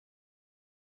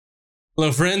Hello,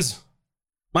 friends.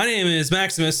 My name is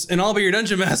Maximus, and I'll be your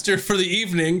dungeon master for the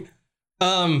evening.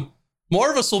 More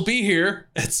of us will be here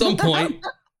at some point.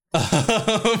 We're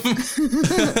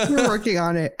working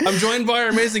on it. I'm joined by our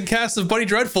amazing cast of Buddy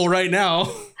Dreadful right now.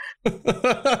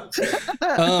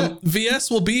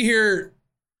 VS will be here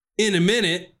in a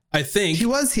minute, I think. He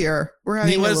was here. We're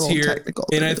having he was here, technical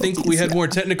and I think we had more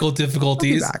technical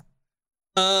difficulties.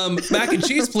 Mac and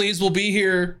Cheese Please will be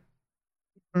here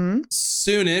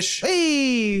soonish.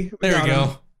 Hey, there we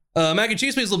go. Mac and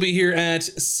Cheese Please will be here at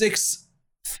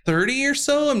 6:30 or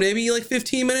so, maybe like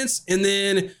 15 minutes, and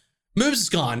then Moobs is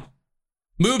gone.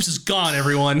 Moobs is gone,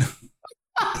 everyone.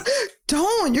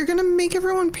 Don't. You're gonna make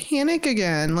everyone panic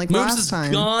again, like Moobs last time. Moobs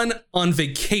is gone on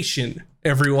vacation,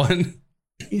 everyone.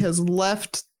 He has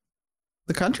left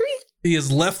the country? He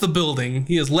has left the building.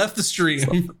 He has left the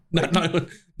stream.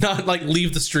 Not like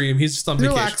leave the stream. He's just on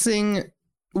vacation. Relaxing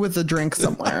with a drink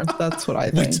somewhere. That's what I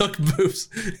think. We took Moobs.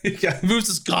 Yeah, Moobs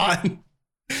is gone.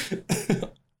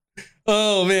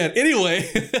 Oh man. Anyway,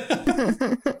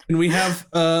 and we have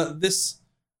this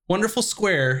wonderful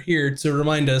square here to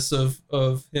remind us of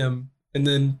him, and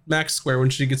then Max Square when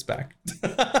she gets back.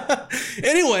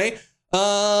 Anyway,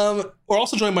 we're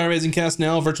also joined by our amazing cast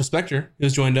now, Virtual Spectre,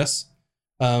 who's joined us,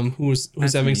 who's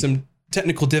having some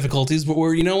technical difficulties, but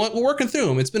we're working through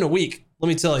them. It's been a week, let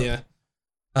me tell you.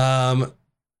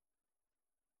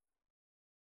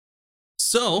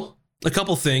 So a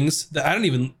couple things that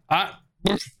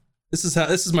this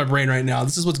is my brain right now.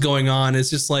 This is what's going on. It's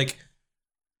just like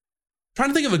trying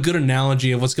to think of a good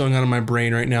analogy of what's going on in my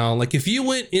brain right now. Like if you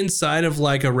went inside of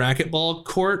like a racquetball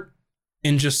court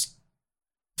and just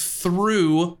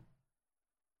you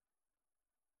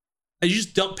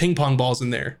just dump ping pong balls in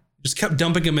there. Just kept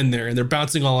dumping them in there and they're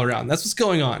bouncing all around. That's what's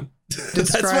going on.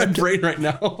 That's my brain right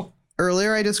now.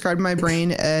 Earlier, I described my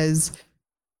brain as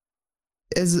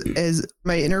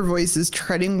my inner voice is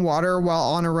treading water while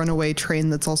on a runaway train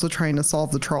that's also trying to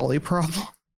solve the trolley problem.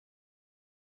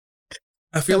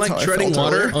 I feel like treading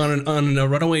water on a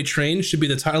runaway train should be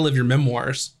the title of your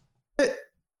memoirs.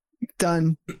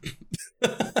 Done.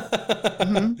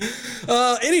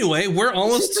 Anyway, we're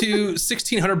almost to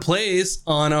 1,600 plays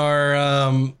on our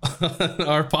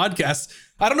our podcast.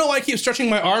 I don't know why I keep stretching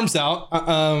my arms out.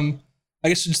 I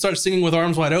guess I should start singing with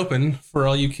arms wide open for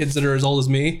all you kids that are as old as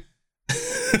me.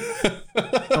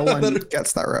 No one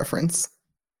gets that reference.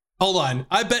 Hold on.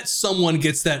 I bet someone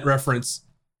gets that reference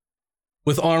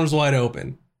with arms wide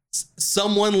open.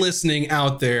 Someone listening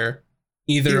out there,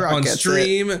 either on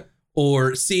stream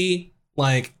or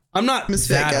I'm not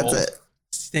that old.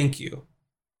 Thank you.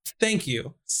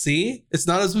 See, it's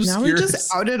not as obscure. Now we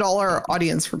just outed all our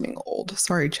audience for being old.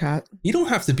 Sorry, chat. You don't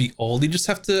have to be old. You just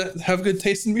have to have good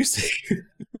taste in music.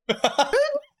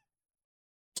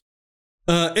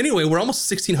 Anyway, we're almost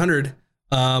 1,600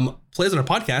 plays on our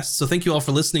podcast, so thank you all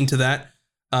for listening to that.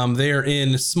 They are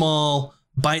in small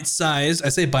bite size. I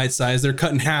say bite size. They're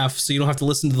cut in half, so you don't have to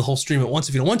listen to the whole stream at once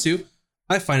if you don't want to.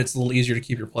 I find it's a little easier to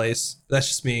keep your plays. That's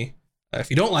just me. If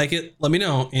you don't like it, let me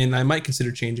know, and I might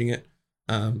consider changing it.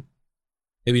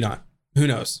 Maybe not. Who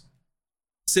knows?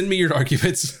 Send me your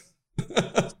arguments.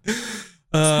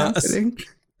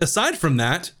 Aside from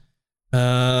that,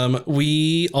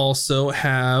 we also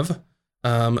have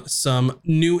some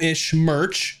new-ish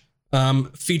merch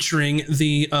featuring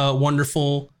the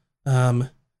wonderful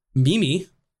Mimi,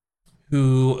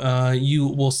 who you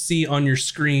will see on your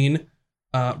screen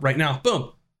right now.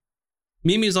 Boom.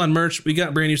 Mimi's on merch. We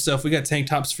got brand new stuff. We got tank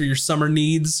tops for your summer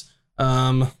needs,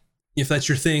 if that's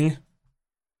your thing.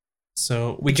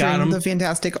 So we got them. The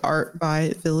fantastic art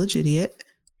by Village Idiot.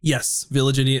 Yes,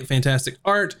 Village Idiot, fantastic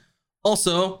art.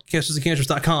 Also,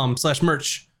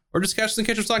 castersandcantrips.com/merch, or just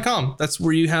castersandcantrips.com. That's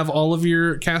where you have all of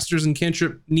your casters and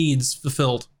cantrip needs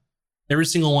fulfilled. Every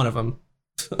single one of them.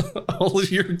 All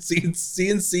of your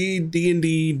CNC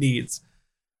D&D needs.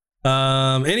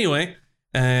 Anyway,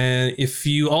 if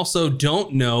you also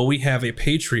don't know, we have a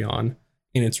Patreon,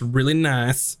 and it's really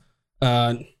nice.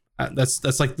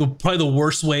 That's like probably the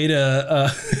worst way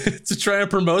to to try and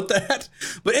promote that.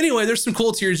 But anyway, there's some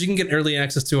cool tiers. You can get early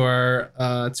access to our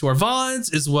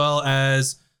VODs, as well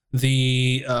as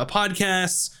the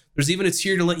podcasts. There's even a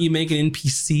tier to let you make an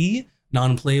NPC,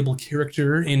 non-playable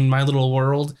character in My Little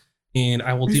World, and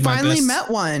I will do my best. Finally met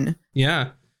one. Yeah,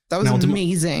 that was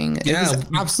amazing. It was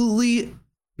absolutely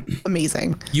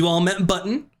amazing. You all met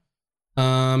Button,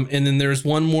 and then there's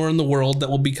one more in the world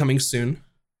that will be coming soon.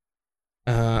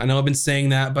 I know I've been saying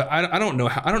that, but I don't know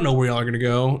I don't know where y'all are gonna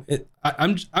go.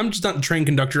 I'm just not the train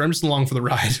conductor. I'm just along for the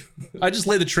ride. I just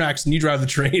lay the tracks and you drive the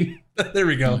train. There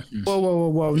we go.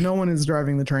 Whoa! No one is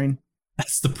driving the train.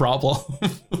 That's the problem.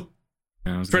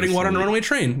 Treading water on a runaway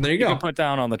train. There you You go. can put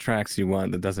down all the tracks you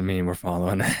want. That doesn't mean we're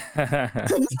following.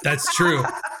 That's true.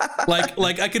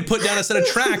 Like I could put down a set of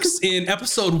tracks in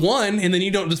episode 1, and then you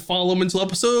don't just follow them until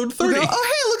episode 30. Go, oh,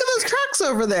 hey, look at those tracks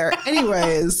over there.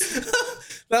 Anyways.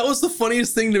 That was the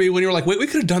funniest thing to me when you were like, wait, we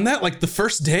could have done that like the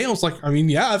first day. I was like, I mean,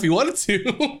 yeah, if you wanted to.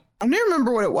 I don't even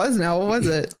remember what it was now. What was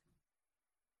it?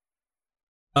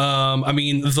 I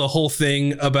mean, the whole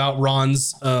thing about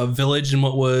Ron's village and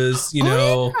what was, you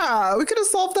know, yeah, we could have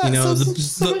solved that. you know, so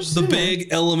the much sooner.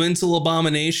 big elemental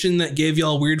abomination that gave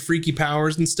y'all weird, freaky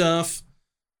powers and stuff.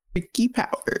 Freaky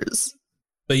powers.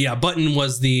 But yeah, Button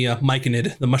was the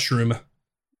Myconid, the mushroom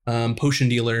potion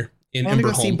dealer in I want to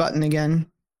go see Emberholm. Button again.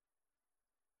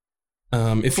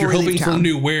 If Before you're we leave hoping for town.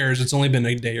 new wares, it's only been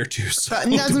a day or two. So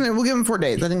We'll give him 4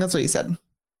 days. I think that's what he said.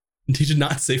 he did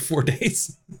not say 4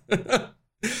 days.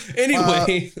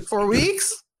 Anyway, 4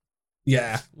 weeks?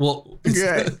 yeah. Well,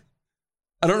 Okay.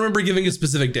 I don't remember giving a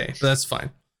specific day, but that's fine.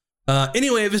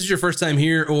 Anyway, if this is your first time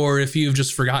here, or if you've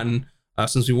just forgotten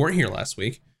since we weren't here last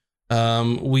week,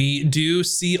 we do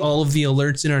see all of the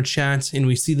alerts in our chat, and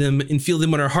we see them and feel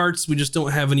them in our hearts. We just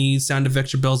don't have any sound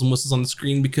effects or bells and whistles on the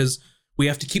screen because we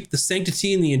have to keep the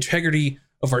sanctity and the integrity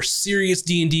of our serious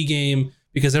D&D game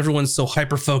because everyone's so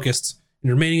hyper focused and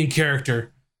remaining in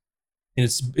character, and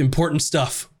it's important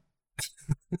stuff.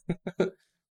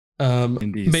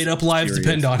 Indeed. Made up lives Serious.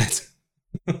 depend on it.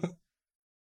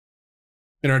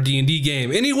 In our D&D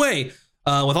game. Anyway, with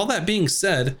all that being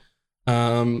said,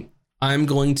 I'm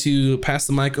going to pass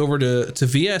the mic over to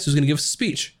VS, who's going to give us a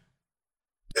speech.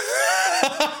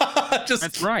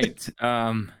 That's right.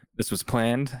 This was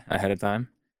planned ahead of time.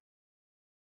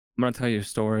 I'm going to tell you a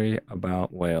story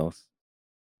about whales.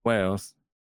 Whales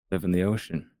live in the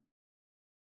ocean.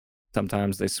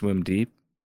 Sometimes they swim deep.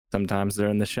 Sometimes they're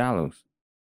in the shallows.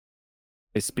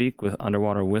 They speak with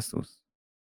underwater whistles.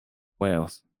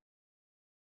 Whales.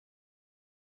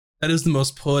 That is the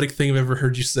most poetic thing I've ever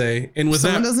heard you say. And If with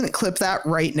someone that, doesn't clip that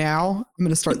right now, I'm going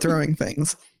to start throwing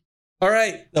things. all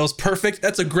right, that was perfect.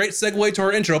 That's a great segue to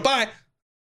our intro. Bye.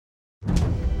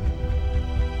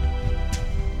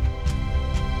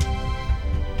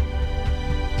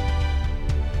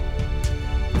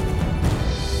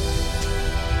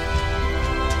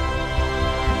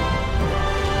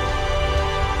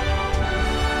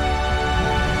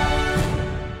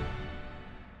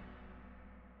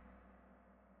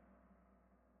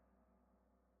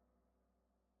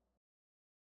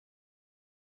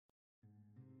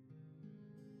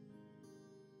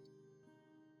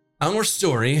 Our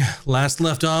story last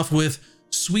left off with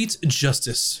Sweet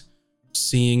Justice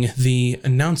seeing the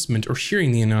announcement or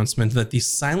hearing the announcement that the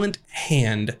Silent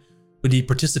Hand would be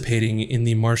participating in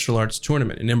the martial arts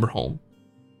tournament in Emberholm.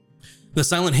 The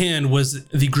Silent Hand was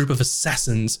the group of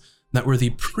assassins that were the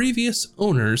previous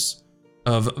owners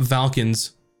of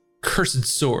Valken's cursed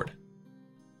sword.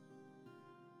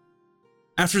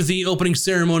 After the opening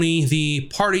ceremony, the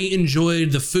party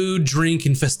enjoyed the food, drink,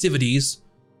 and festivities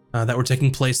that were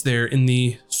taking place there in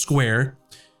the square.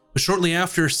 But shortly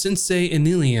after, Sensei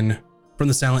Anelian from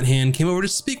the Silent Hand came over to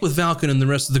speak with Valken and the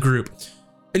rest of the group.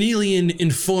 Anelian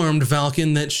informed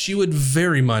Valken that she would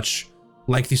very much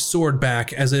like the sword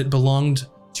back, as it belonged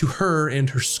to her and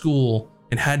her school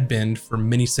and had been for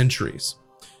many centuries.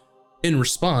 In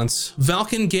response,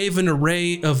 Valken gave an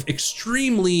array of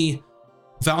extremely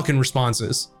Valken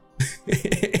responses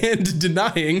and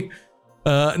denying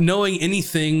knowing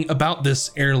anything about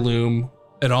this heirloom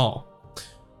at all.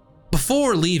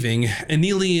 Before leaving,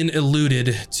 Anelian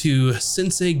alluded to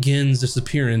Sensei Gen's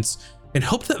disappearance and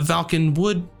hoped that Valken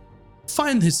would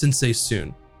find his sensei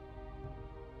soon.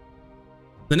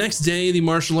 The next day, the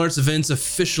martial arts events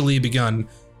officially begun.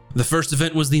 The first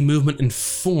event was the Movement and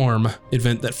Form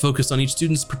event that focused on each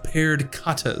student's prepared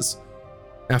katas.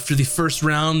 After the first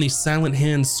round, the Silent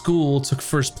Hand School took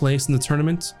first place in the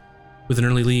tournament with an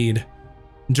early lead.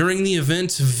 During the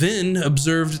event, Vin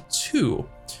observed 2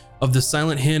 of the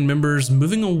Silent Hand members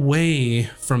moving away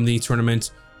from the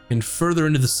tournament and further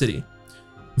into the city.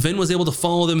 Vin was able to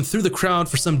follow them through the crowd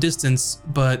for some distance,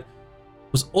 but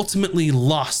was ultimately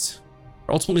lost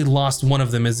one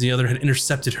of them as the other had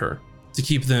intercepted her to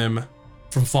keep them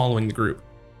from following the group.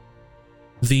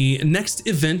 The next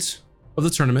event of the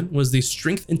tournament was the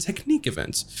Strength and Technique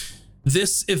event.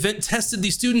 This event tested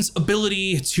the students'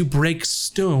 ability to break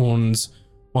stones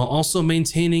while also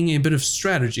maintaining a bit of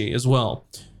strategy as well.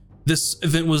 This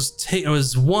event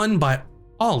was won by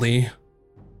Ollie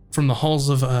from the Halls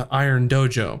of Iron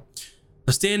Dojo.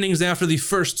 The standings after the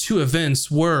first 2 events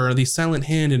were the Silent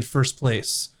Hand in first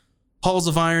place, Halls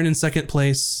of Iron in second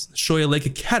place, Shoya Lake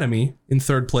Academy in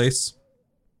third place,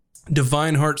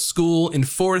 Divine Heart School in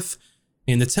fourth,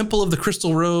 In the Temple of the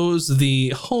Crystal Rose, the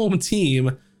home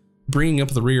team bringing up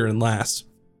the rear and last.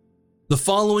 The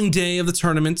following day of the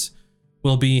tournament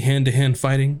will be hand-to-hand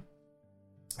fighting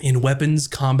in weapons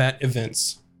combat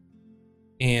events.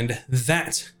 And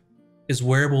that is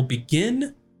where we'll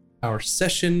begin our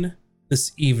session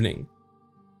this evening.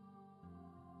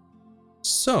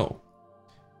 So,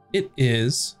 it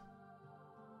is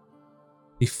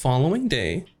the following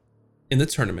day in the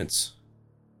tournament.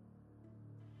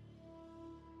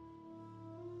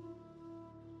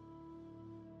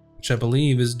 Which I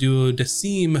believe is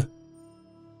Duodecime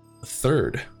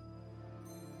third.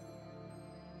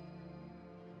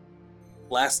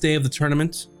 Last day of the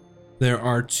tournament. There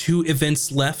are 2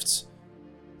 events left,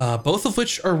 both of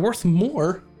which are worth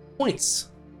more points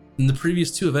than the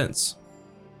previous 2 events.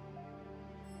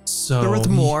 So They're worth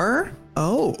more?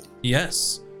 Oh.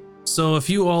 Yes. So if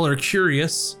you all are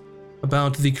curious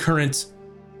about the current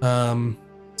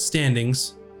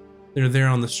standings, they're there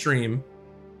on the stream.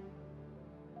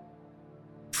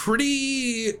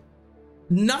 Pretty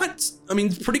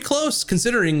close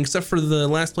considering, except for the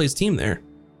last place team there.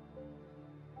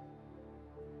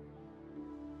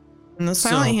 And the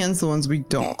Silent Hand's the ones we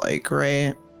don't like,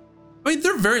 right? I mean,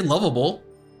 they're very lovable,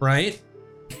 right?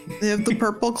 They have the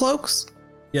purple clokes?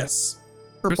 Yes.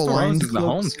 Purple Crystal Rose lined is the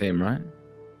home cloaks. team, right?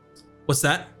 What's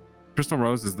that? Crystal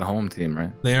Rose is the home team,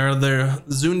 right? They are their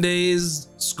Zunde's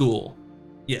school.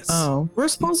 Yes. Oh,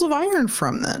 where's Balls of Iron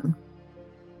from then?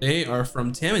 They are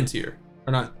from Tamantir.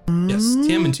 Or not. Yes,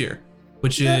 Tamantir.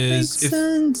 Which That is makes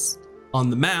sense. on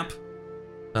the map.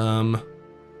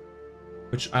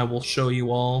 Which I will show you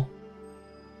all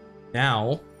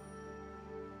now.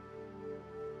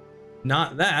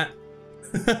 Not that.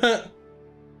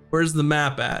 Where's the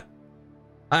map at?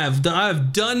 I've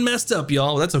done messed up,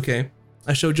 y'all. That's okay.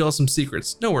 I showed y'all some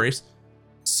secrets. No worries.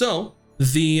 So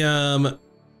the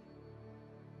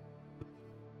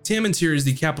Tamantir is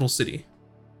the capital city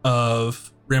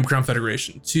of Ramcrown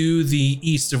Federation, to the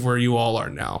east of where you all are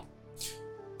now.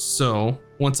 So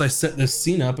once I set this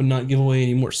scene up and not give away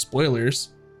any more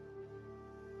spoilers,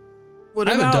 What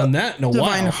I haven't about done that in a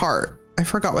Divine while. Heart? I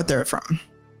forgot what they're from.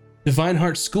 Divine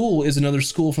Heart School is another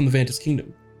school from the Vantis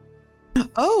Kingdom.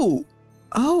 Oh.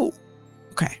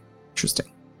 Okay.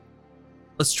 Interesting.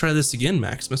 Let's try this again,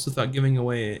 Maximus, without giving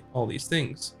away all these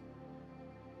things.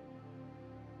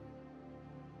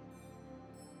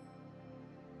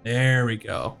 There we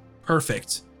go.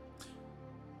 Perfect.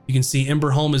 You can see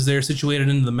Emberholm is there, situated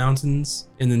in the mountains,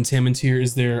 and then Tamantir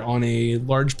is there on a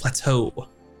large plateau,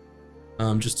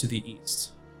 just to the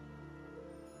east.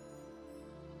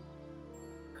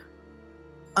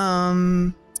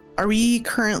 Are we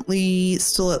currently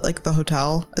still at like the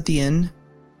hotel at the inn?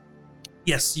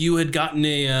 Yes, you had gotten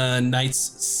a night's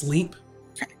sleep.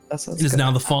 Okay, that's It is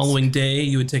now the following day.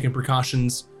 You had taken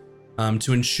precautions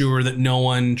to ensure that no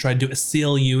one tried to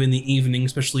assail you in the evening,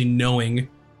 especially knowing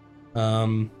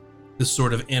the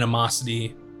sort of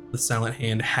animosity the Silent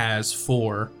Hand has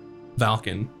for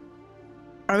Valken.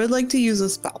 I would like to use a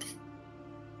spell.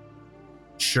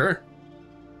 Sure.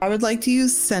 I would like to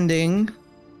use Sending.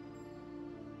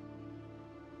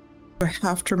 I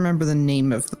have to remember the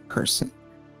name of the person.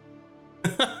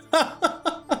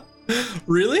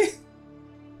 Really?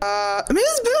 I mean,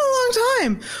 it's been a long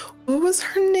time. What was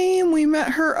her name? We met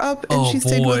her up and she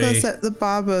stayed with us at the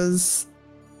Baba's.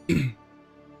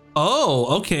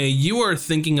 Oh, okay. You are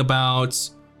thinking about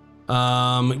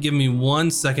give me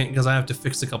 1 second because I have to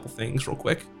fix a couple things real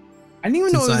quick. I didn't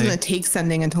even know it was Since going to take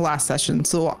Sending until last session,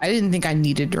 so I didn't think I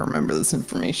needed to remember this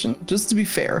information, just to be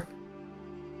fair.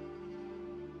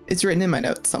 It's written in my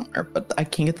notes somewhere, but I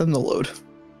can't get them to load.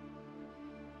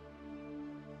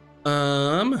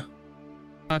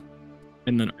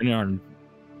 In our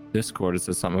Discord, it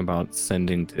says something about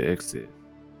sending to Ixius.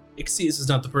 Ixius is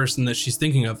not the person that she's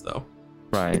thinking of, though.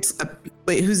 Right.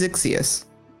 Wait, who's Ixius?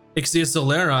 Ixius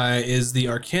Soleri is the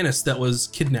Arcanist that was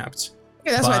kidnapped.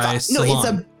 Okay, that's what I by thought. No,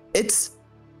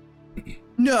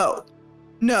 Salon.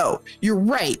 No, you're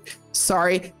right.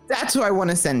 Sorry, that's who I want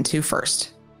to send to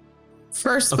first.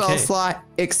 First spell Okay. slot,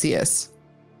 Ixius.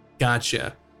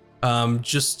 Gotcha.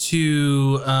 Just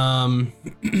to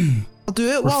I'll do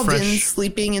it while Refresh. Vin's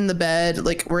sleeping in the bed.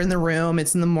 Like, we're in the room,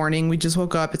 it's in the morning, we just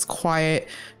woke up, it's quiet,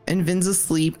 and Vin's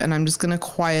asleep, and I'm just gonna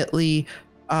quietly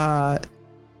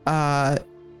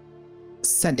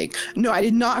sending. No, I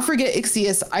did not forget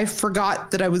Ixius. I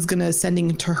forgot that I was gonna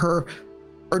sending to her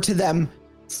or to them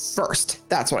first.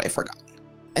 That's what I forgot.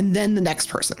 And then the next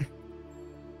person.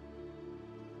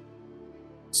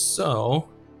 so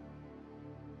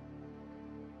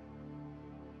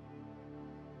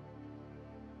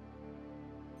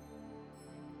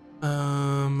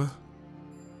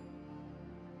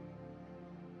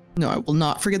No, I will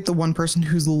not forget the one person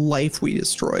whose life we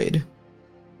destroyed.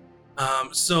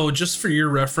 So just for your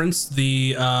reference,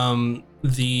 the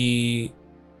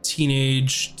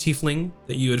teenage tiefling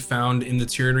that you had found in the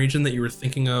Tyrian region that you were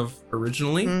thinking of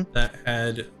originally, that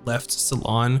had left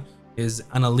Salon, is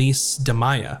Annalise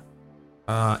Demaya,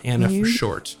 Anna for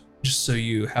short. Just so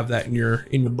you have that in your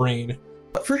brain.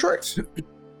 What for short?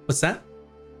 What's that?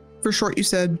 For short, you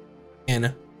said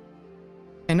Anna.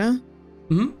 Anna?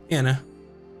 Mm-hmm. Anna.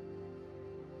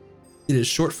 It is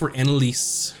short for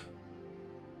Annalise.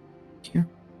 Yeah.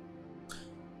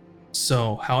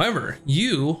 So, however,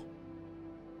 you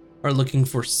are looking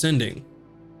for sending.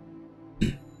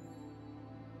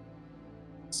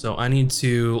 So I need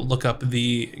to look up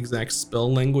the exact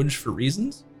spell language for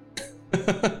reasons.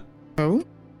 Oh?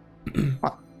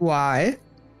 Why?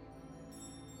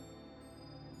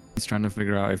 He's trying to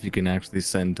figure out if you can actually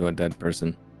send to a dead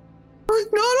person. No,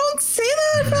 don't say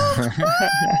that.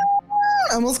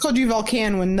 I almost called you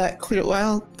Valkan when that clear.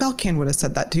 Well, Valkan would have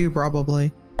said that too,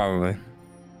 probably. Probably.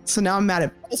 So now I'm mad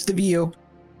at both of you.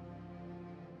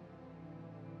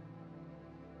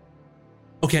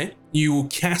 Okay, you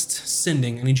cast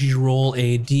sending. I need you to roll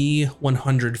a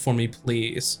D100 for me,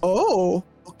 please. Oh,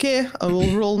 okay. I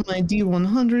will roll my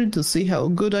D100 to see how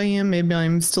good I am. Maybe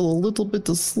I'm still a little bit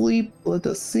asleep. Let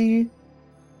us see.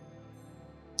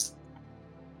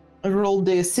 I rolled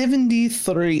a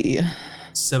 73.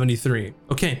 73.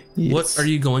 Okay, Yes. What are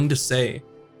you going to say?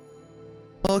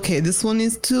 Okay, this one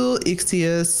is to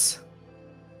Ixius.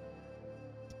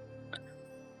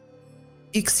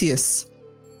 Ixius,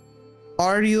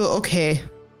 are you okay?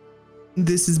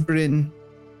 This is Bryn.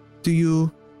 Do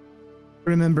you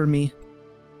remember me?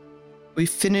 We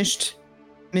finished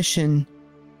mission.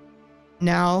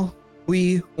 Now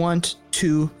we want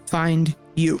to find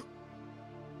you.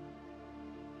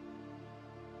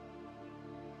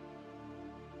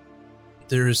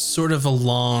 There is sort of a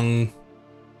long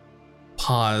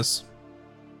pause.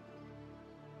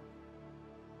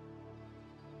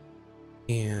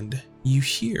 And you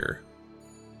hear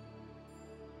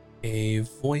a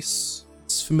voice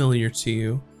that's familiar to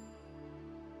you.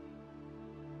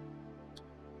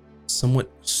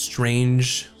 Somewhat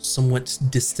strange, somewhat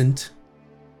distant.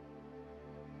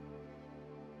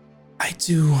 I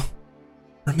do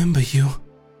remember you.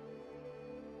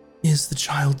 Is the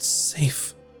child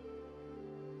safe?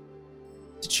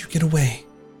 Did you get away?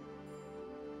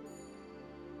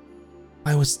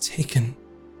 I was taken.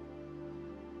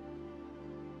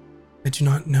 I do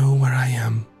not know where I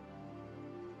am.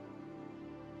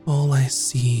 All I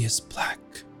see is black.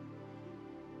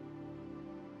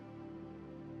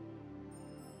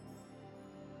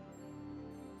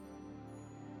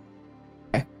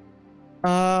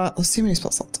 Let's see how many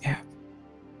spell slots I have.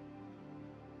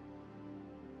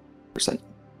 Percent.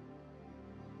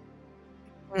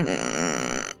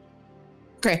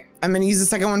 Okay, I'm gonna use the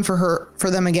second one for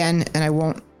them again, and I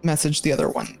won't message the other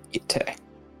one today.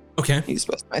 Okay. Use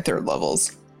both my third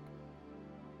levels.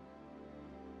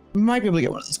 Might be able to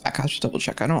get one of those back. I'll just double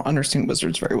check. I don't understand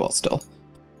wizards very well still.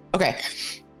 Okay.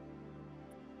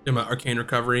 About arcane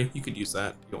recovery, you could use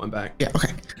that. Get one back. Yeah,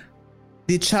 okay.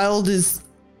 The child is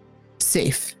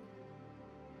safe.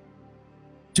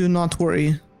 Do not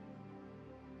worry.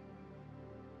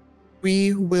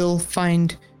 We will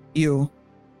find you.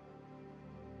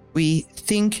 We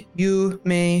think you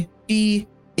may be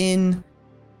in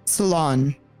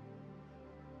Salon.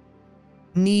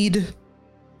 Need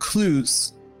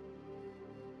clues.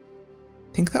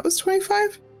 Think that was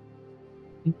 25?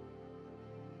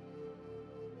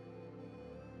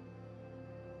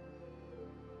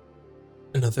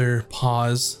 Another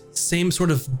pause. Same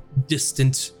sort of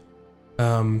distant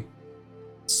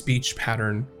speech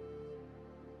pattern.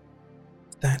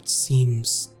 That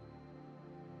seems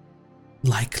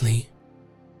likely.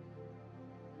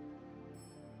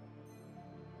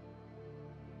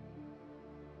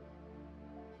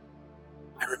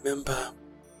 I remember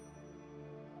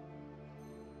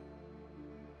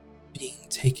being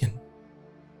taken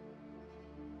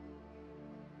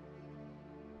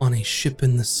on a ship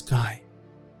in the sky.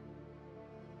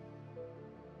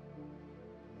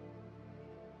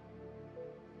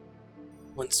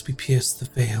 Once we pierced the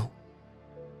veil,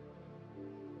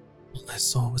 all I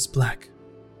saw was black.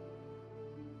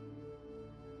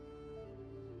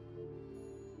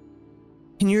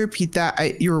 Can you repeat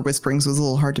that? Your whisperings was a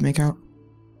little hard to make out.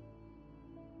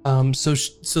 So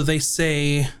they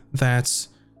say that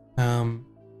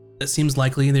it seems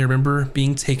likely. They remember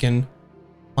being taken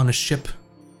on a ship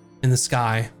in the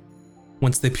sky.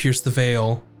 Once they pierced the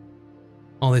veil,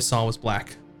 all they saw was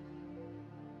black.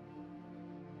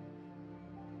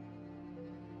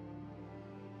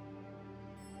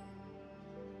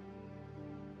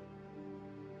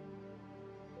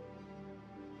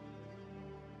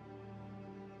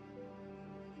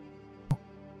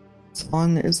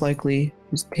 Salon is likely.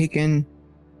 Who's taken?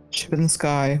 Ship in the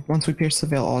sky. Once we pierce the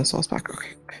veil, all I saw is back.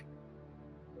 Okay.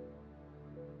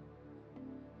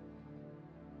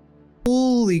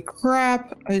 Holy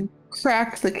crap! I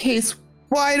cracked the case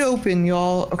wide open,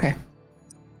 y'all. Okay.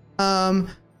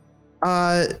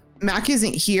 Mac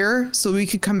isn't here, so we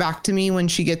could come back to me when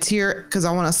she gets here because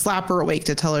I want to slap her awake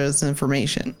to tell her this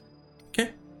information.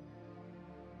 Okay.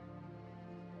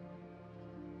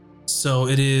 So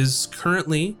it is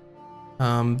currently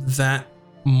that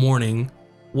morning.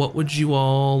 What would you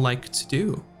all like to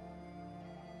do?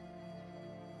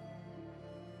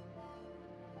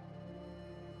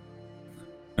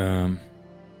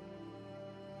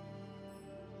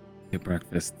 Get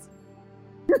breakfast.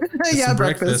 Yeah, Some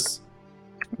breakfast.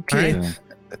 Okay. All right.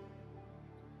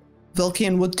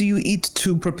 Velcan, what do you eat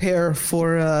to prepare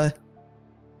for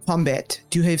combat?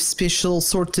 Do you have special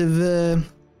sort of,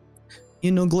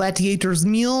 gladiator's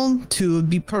meal to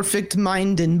be perfect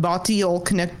mind and body all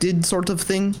connected sort of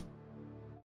thing?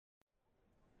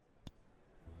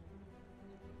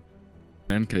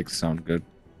 Pancakes sound good.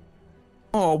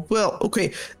 Oh, well,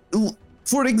 okay.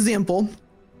 For example,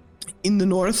 in the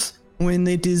north, when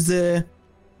it is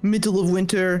middle of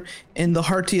winter and the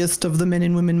heartiest of the men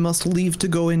and women must leave to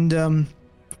go and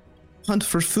hunt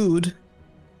for food,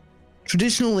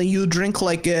 traditionally you take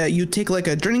like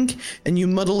a drink and you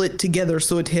muddle it together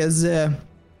so it has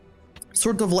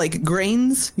sort of like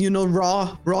grains,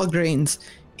 raw grains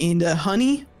and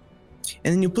honey,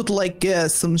 and then you put like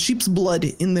some sheep's blood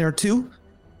in there too.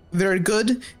 Very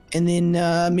good. And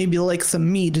then maybe like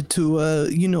some mead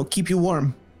to keep you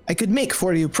warm. I could make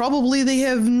for you. Probably they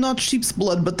have not sheep's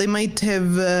blood, but they might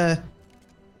have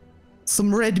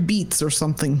some red beets or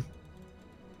something.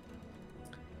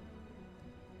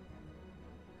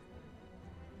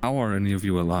 How are any of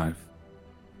you alive?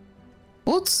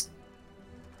 What?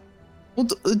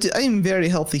 I am very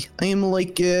healthy. I am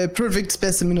like a perfect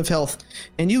specimen of health.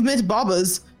 And you've met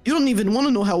Babas. You don't even want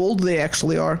to know how old they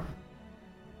actually are.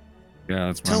 Yeah,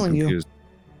 that's why Telling I'm you. confused.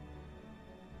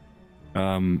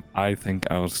 I think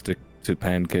I'll stick to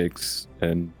pancakes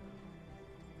and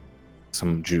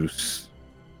some juice.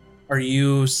 Are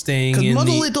you staying Could in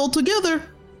muddle the? it all together.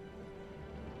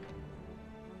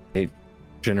 I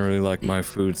generally like my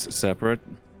foods separate.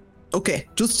 Okay,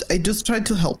 I just tried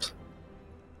to help.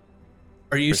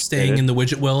 Are you Appreciate staying it. in the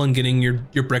Widget Well and getting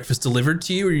your breakfast delivered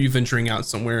to you, or are you venturing out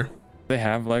somewhere? They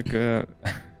have like a,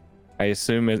 I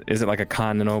assume is it like a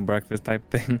continental breakfast type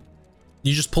thing?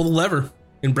 You just pull the lever,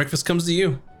 and breakfast comes to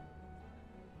you.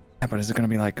 Yeah, but is it gonna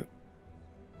be like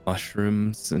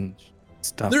mushrooms and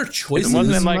stuff? There are choices.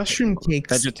 Wasn't it like mushroom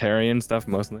cakes. vegetarian stuff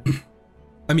mostly?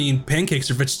 I mean,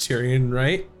 pancakes are vegetarian,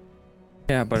 right?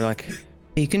 Yeah, but like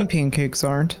Bacon pancakes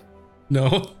aren't.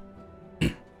 No.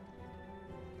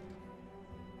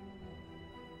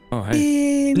 oh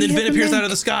hey, And then Vin appears out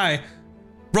of the sky.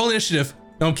 Roll initiative.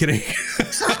 No, I'm kidding.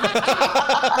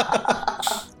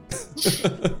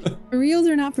 For reals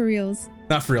or not for reals?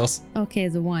 Not for reals. Okay,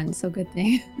 it's a 1, so good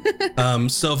thing.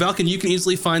 So Valken, you can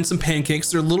easily find some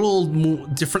pancakes. They're a little more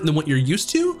different than what you're used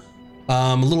to.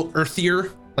 A little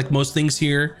earthier, like most things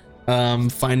here.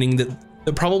 Finding that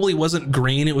it probably wasn't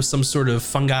grain; it was some sort of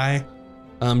fungi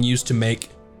used to make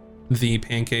the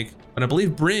pancake. But I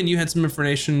believe Bryn, you had some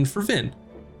information for Vin.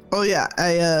 Oh yeah,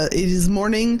 it is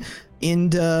morning,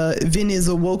 and Vin is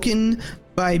awoken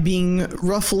by being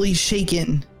roughly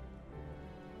shaken.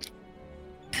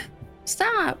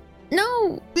 Stop!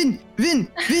 No! Vin,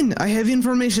 I have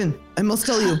information. I must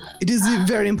tell you. It is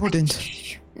very important.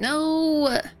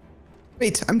 No!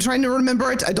 Wait, I'm trying to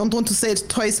remember it. I don't want to say it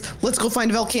twice. Let's go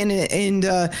find Velcan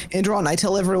and Ron. I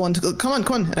tell everyone to go, come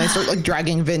on. And I start like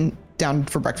dragging Vin down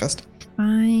for breakfast.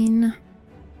 Fine.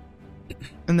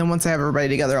 And then once I have everybody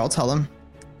together, I'll tell them.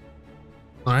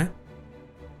 All right.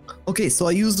 Okay, so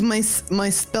I used my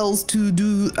spells to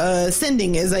do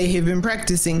sending as I have been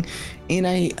practicing, and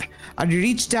I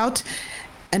reached out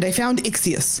and I found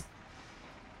Ixius.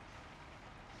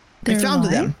 I found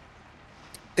them.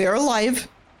 They are alive.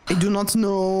 I do not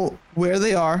know where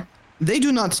they are. They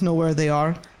do not know where they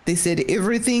are. They said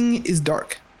everything is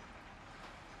dark.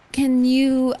 Can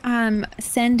you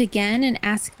send again and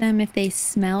ask them if they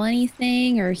smell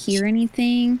anything or hear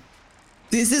anything?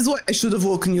 This is what I should have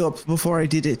woken you up before I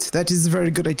did it. That is a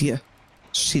very good idea.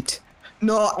 Shit.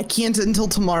 No, I can't until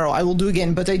tomorrow. I will do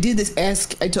again. But I did this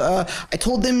ask. I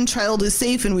told them child is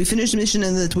safe and we finished the mission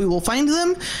and that we will find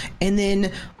them. And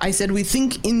then I said we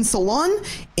think in Salon,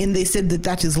 and they said that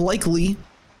that is likely.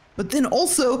 But then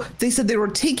also they said they were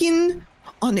taken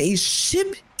on a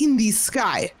ship in the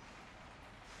sky.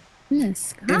 In the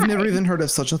sky. I've never even heard of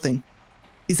such a thing.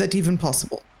 Is that even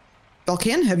possible?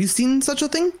 Valkan, have you seen such a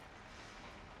thing?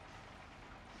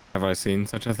 Have I seen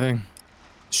such a thing?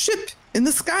 Ship in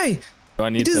the sky. Do I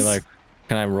need It to is- like?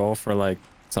 Can I roll for like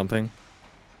something?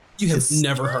 You have Yes.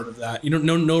 never heard of that. You don't.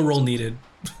 No roll needed.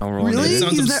 I'll roll Really?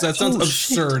 needed. Is that- That sounds oh,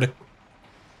 shit. absurd.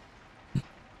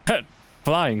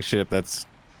 Flying ship. That's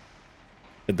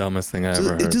the dumbest thing I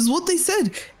ever It heard. is what they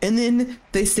said. And then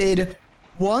they said,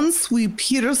 once we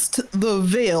pierced the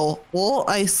veil, all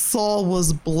I saw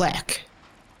was black.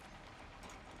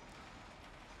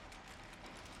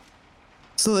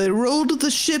 So they rode the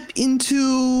ship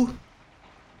into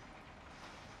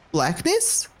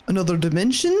blackness? Another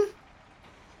dimension?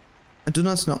 I do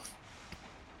not know.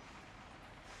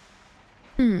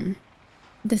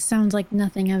 This sounds like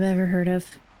nothing I've ever heard of.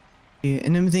 Yeah,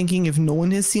 and I'm thinking if no one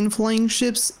has seen flying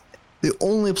ships, the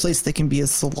only place they can be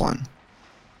is Salon.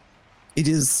 It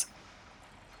is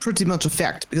pretty much a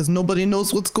fact because nobody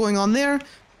knows what's going on there.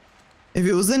 If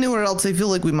it was anywhere else, I feel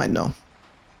like we might know.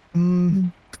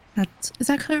 Is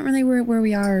that currently where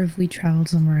we are, or if we traveled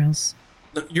somewhere else?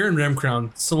 No, you're in Remcrown.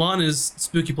 Salon is a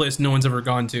spooky place no one's ever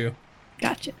gone to.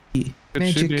 Gotcha. It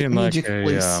should be in like a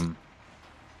place.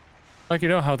 like you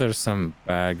know how there's some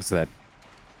bags that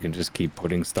you can just keep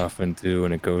putting stuff into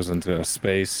and it goes into a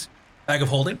space. Bag of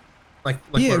holding, like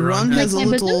Yeah, what Ron has a Like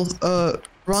little. Amazons?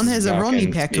 Ron This has is a Ronnie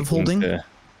Valken pack of speaking holding.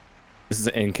 this is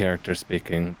in character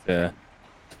speaking.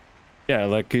 Yeah,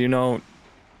 like you know,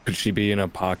 could she be in a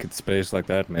pocket space like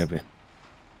that? Maybe.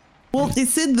 Well, they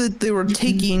said that they were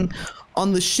taking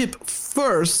on the ship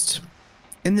first,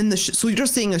 and then the so you're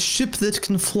saying a ship that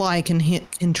can fly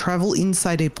can travel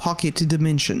inside a pocket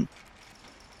dimension.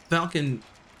 Falcon.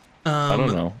 I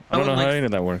don't know. I don't know how any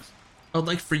of that works. I would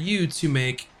like for you to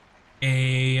make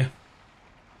a.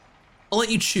 I'll let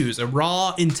you choose a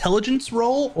raw intelligence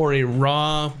roll or a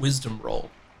raw wisdom roll.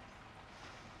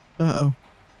 Uh oh.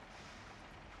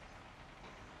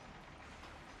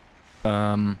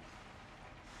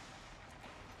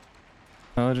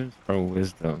 Intelligence or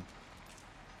wisdom?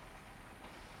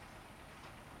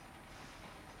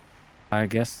 I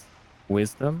guess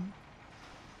wisdom.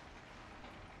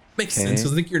 Makes Okay. sense.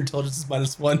 I think your intelligence is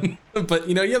 -1, but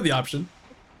you know you have the option.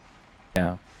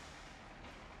 Yeah.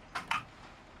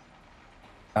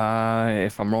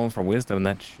 If I'm rolling for wisdom,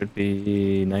 that should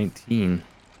be 19.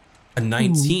 A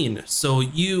 19. So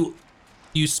you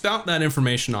spout that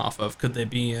information off of. Could they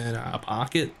be in a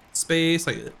pocket space?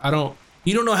 Like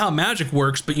you don't know how magic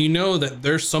works, but you know that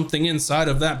there's something inside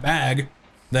of that bag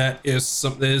that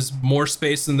is more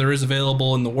space than there is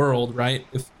available in the world, right?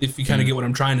 If you kind of get what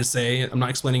I'm trying to say, I'm not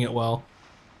explaining it well.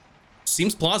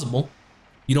 Seems plausible.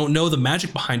 You don't know the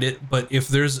magic behind it, but if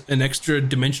there's an extra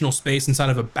dimensional space inside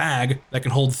of a bag that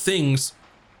can hold things,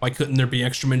 why couldn't there be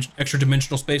extra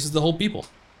dimensional spaces to hold people?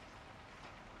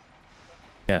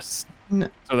 Yes. No.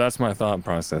 So that's my thought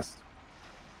process.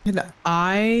 Can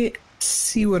I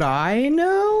see what I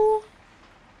know?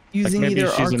 Like Using maybe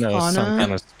either she's in some kind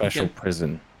Arcana, of special Yeah.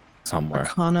 prison somewhere.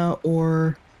 Arcana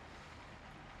or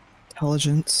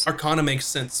Intelligence. Arcana makes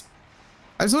sense.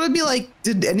 I just want to be like,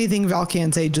 did anything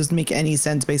Valkan say just make any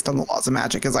sense based on the laws of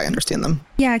magic as I understand them?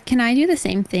 Yeah, can I do the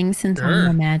same thing since Sure. I'm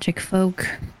a magic folk?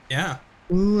 Yeah.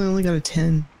 Ooh, I only got a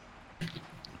 10.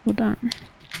 Hold on.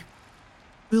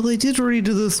 Well, I did read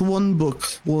this one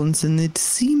book once and it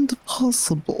seemed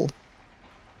possible.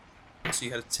 So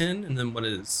you got a 10, and then what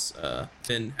does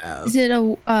Finn have? Is it a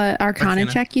Arcana Arcana.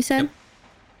 check you said? Yep.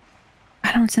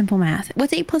 I don't simple math.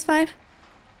 What's 8 plus 5?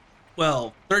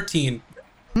 Well, 13.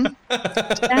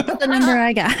 That's the number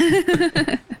I got.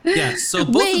 Yeah, so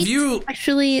both Wait. of you,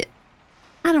 Actually,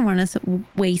 I don't want to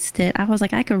waste it. I was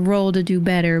like, I could roll to do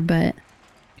better, but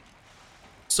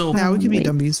so Now we can be Wait.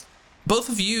 dummies. both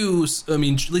of you, I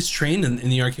mean, at least trained in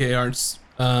the RK arts,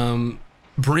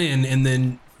 Bryn, and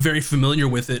then very familiar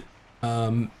with it,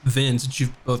 Vin, since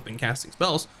you've both been casting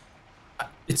spells.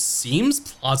 It seems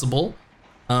plausible.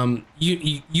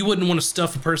 You wouldn't want to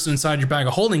stuff a person inside your bag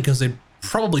of holding because they'd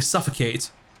probably suffocate,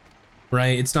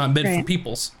 right? It's not meant for Right.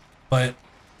 people's, but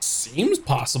seems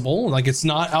possible. Like it's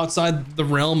not outside the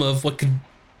realm of what could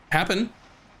happen.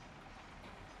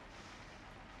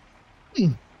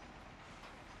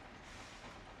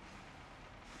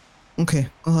 Okay,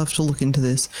 I'll have to look into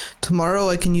this. Tomorrow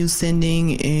I can use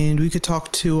sending and we could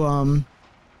talk to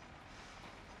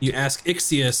You ask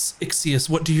Ixius,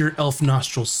 what do your elf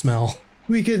nostrils smell?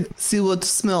 we could see what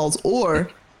smells, or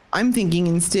I'm thinking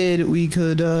instead we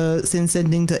could send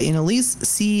sending to Annalise,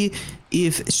 see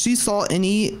if she saw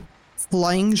any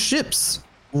flying ships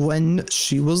when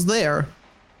she was there.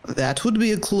 That would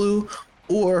be a clue,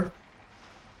 or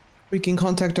we can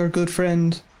contact our good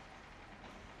friend.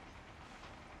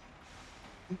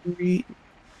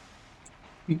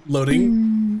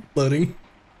 Loading. Loading.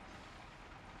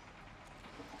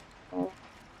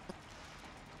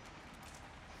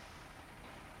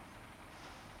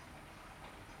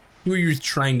 Who are you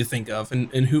trying to think of, and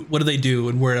who? What do they do,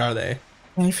 and where are they?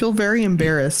 I feel very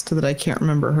embarrassed that I can't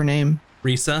remember her name.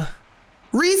 Risa.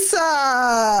 Risa.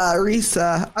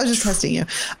 I was just testing you.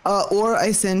 Or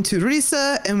I send to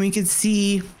Risa, and we could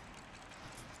see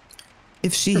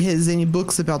if she has any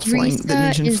books about flying that Risa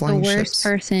mention is the flying worst ships.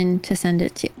 person to send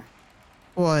it to.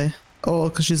 Why? Oh,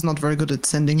 because she's not very good at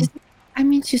sending. I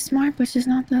mean, she's smart, but she's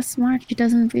not that smart. She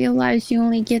doesn't realize she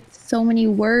only gets so many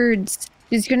words.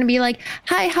 She's gonna be like,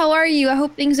 "Hi, how are you? I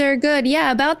hope things are good.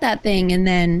 Yeah, about that thing." And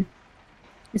then,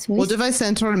 it's What if I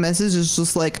sent her a message? It's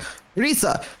just like,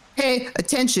 Risa, pay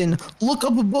attention. Look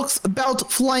up books about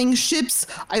flying ships.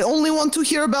 I only want to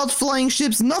hear about flying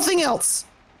ships, nothing else.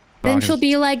 Then she'll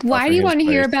be like, "Why do you want to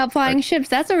hear about flying Like, ships?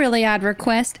 That's a really odd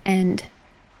request." And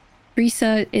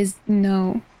Risa is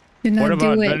no, do not what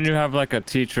about, do didn't it. you have like a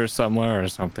teacher somewhere or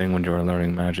something when you were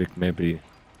learning magic? Maybe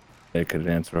they could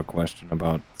answer a question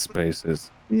about spaces.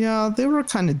 Yeah, they were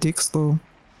kind of dicks though.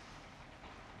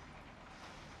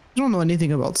 I don't know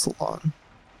anything about Salon.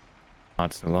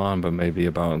 Not so long, but maybe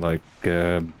about like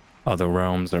other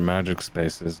realms or magic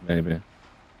spaces, maybe.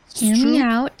 Hear me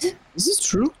out. Is this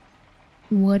true?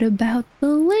 What about the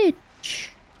Lich?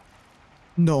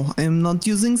 No, I am not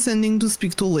using sending to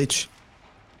speak to Lich.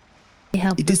 They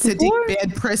helped It us is setting before,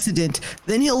 bad precedent.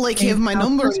 Then he'll like They have my helped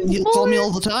number us and he'll call me before.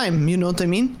 all the time. You know what I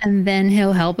mean? and then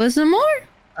he'll help us some more.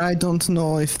 I don't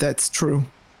know if that's true.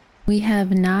 We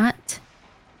have not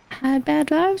had bad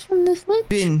vibes from this Lich.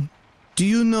 Ben, do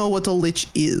you know what a Lich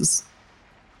is?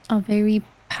 A very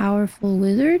powerful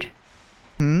wizard.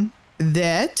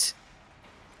 That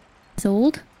Is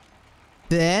old.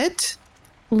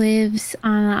 Lives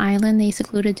on an island they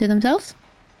secluded to themselves.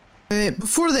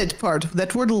 Before that part,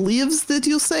 that word lives that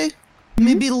you say?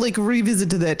 Maybe like revisit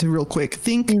that real quick.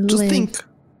 Think, They just live. think.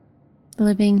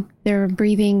 Living, they're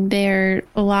breathing, they're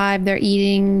alive, they're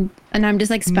eating, and I'm just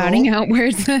like spouting No. out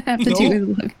words that have to No. do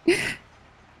with living.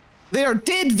 They are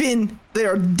dead, Vin. They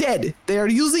are dead. They are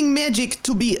using magic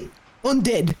to be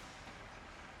undead.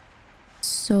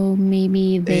 So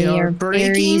maybe They they are are very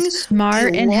breaking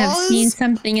smart the and have seen laws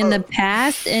something in the of-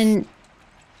 past, and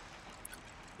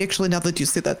Actually, now that you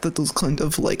say that, that does kind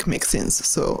of like make sense.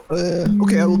 So,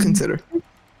 okay, I will consider.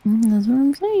 that's what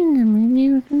I'm saying. And maybe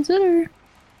you would consider.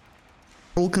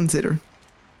 I will consider.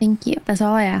 Thank you. That's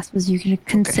all I asked was you could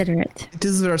consider it. It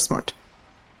is very smart.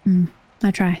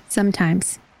 I try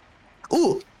sometimes.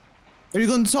 Ooh, are you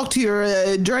going to talk to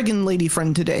your dragon lady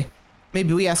friend today?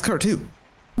 Maybe we ask her too.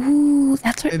 Ooh,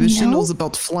 that's what. Maybe she No? knows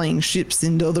about flying ships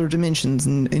into other dimensions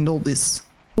and all this.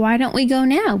 Why don't we go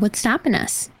now? What's stopping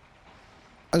us?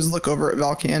 I just look over at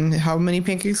Valkan. How many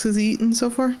pancakes has he eaten so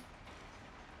far?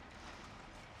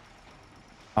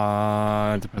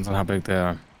 It depends on how big they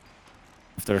are.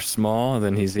 If they're small,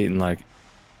 then he's eating like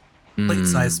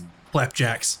Plate-sized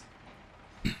flapjacks.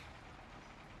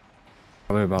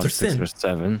 probably about They're 6 thin. or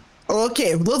 7.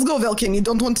 Okay, let's go, Valkan. You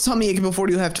don't want to tummy ache before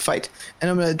you have to fight. And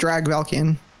I'm gonna drag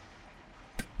Valkan.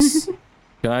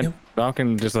 Can I? Yep.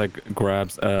 Falcon just like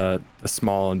grabs the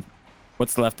small,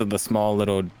 what's left of the small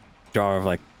little jar of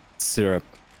like syrup.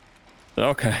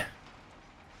 Okay.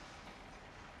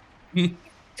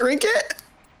 Drink it?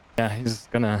 Yeah, he's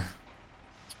gonna.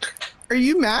 Are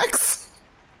you Max?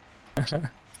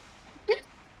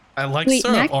 I like Wait,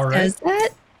 syrup, Max all right. does that?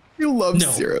 You love No.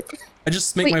 syrup. I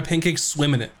just make Wait. my pancakes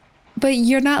swim in it. But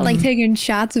you're not like taking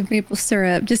shots of maple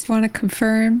syrup. Just want to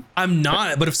confirm. I'm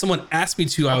not, but if someone asked me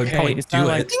to, I would Okay, probably it's do not it.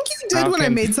 I like- think you did when I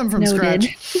Valkan. made some from Noted.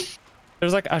 scratch.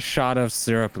 There's like a shot of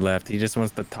syrup left. He just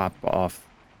wants the top off.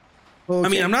 I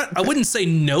mean, I wouldn't say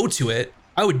no to it.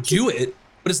 I would do it,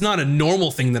 but it's not a normal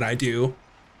thing that I do.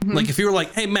 Like if you were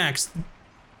like, hey, Max,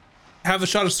 have a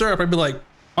shot of syrup, I'd be like,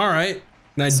 all right.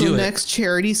 And I'd So do it. next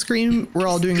charity scream, we're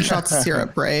all doing shots of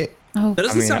syrup, right? Oh, That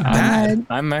doesn't I mean, sound I- bad.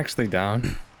 I'm actually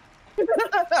down.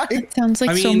 sounds like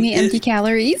I so mean, many empty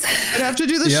calories. I'd have to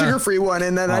do the Yeah. sugar-free one,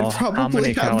 and then Oh, I'd how probably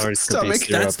many have calories could be stomach.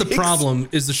 syrup? That's the aches. problem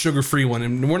is the sugar-free one.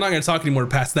 And we're not going to talk anymore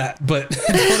past that, but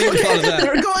don't even thought of that.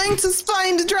 We're going to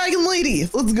find the dragon lady.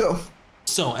 Let's go.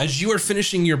 So, as you are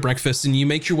finishing your breakfast and you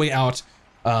make your way out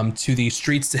to the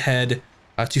streets to head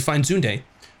to find Zunde,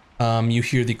 you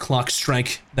hear the clock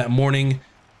strike that morning.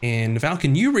 And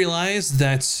Valken, you realize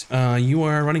that you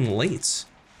are running late.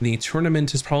 The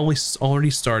tournament has probably already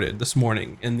started this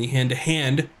morning, and the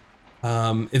hand-to-hand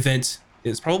event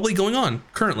is probably going on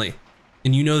currently.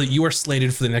 And you know that you are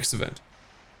slated for the next event.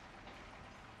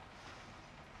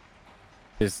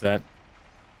 Is that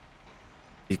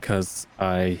because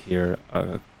I hear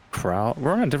a Prowl.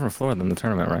 We're on a different floor than the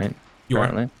tournament, right? You are.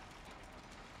 Currently?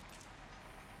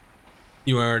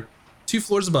 You are 2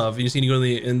 floors above. You just need to go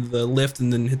in the lift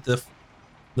and then hit the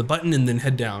button and then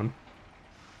head down.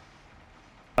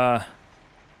 I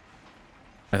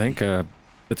think the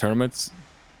tournament's.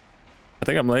 I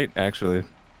think I'm late actually.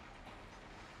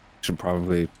 Should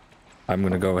probably. I'm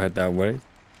gonna go ahead that way.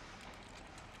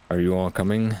 Are you all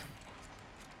coming?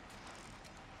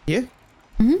 Yeah.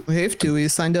 We have to. We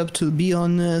signed up to be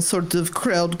on sort of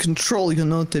crowd control, you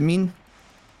know what I mean?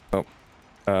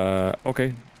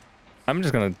 Okay.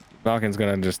 Falcon's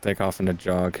gonna just take off in a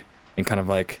jog and kind of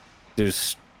like do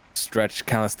stretch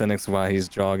calisthenics while he's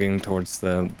jogging towards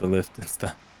the lift and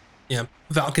stuff. Yeah,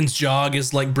 Falcon's jog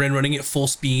is like Bryn running at full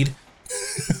speed.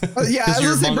 Yeah, 'Cause I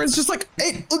you're was like, monk. Brent's just like,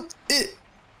 hey, look,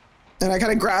 and I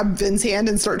kind of grab Vin's hand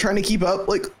and start trying to keep up,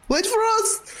 like, wait for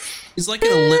us. He's like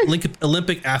an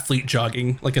Olympic athlete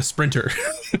jogging, like a sprinter,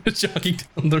 jogging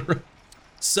down the road.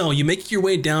 So you make your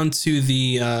way down to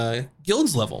the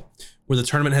guilds level where the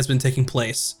tournament has been taking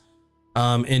place.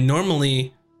 And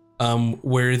normally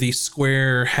where the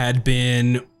square had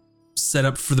been set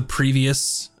up for the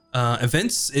previous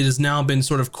events, it has now been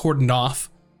sort of cordoned off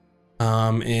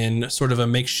in sort of a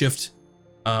makeshift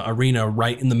arena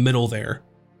right in the middle there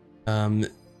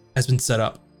has been set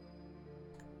up.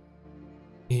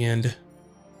 And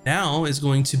now is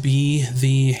going to be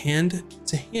the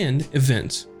hand-to-hand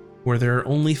event where there are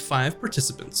only 5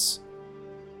 participants.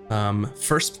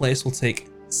 First place will take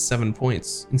 7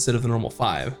 points instead of the normal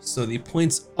 5. So the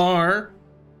points are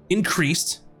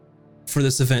increased for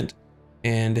this event.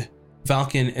 And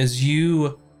Falcon, as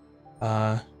you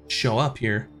show up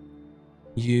here,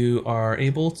 you are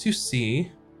able to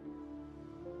see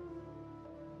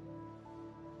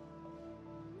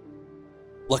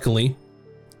luckily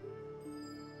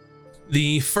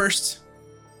the first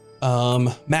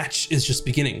match is just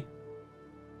beginning.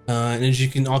 And as you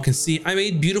can all can see, I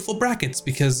made beautiful brackets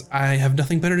because I have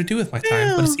nothing better to do with my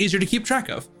time, but it's easier to keep track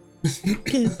of.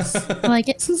 I like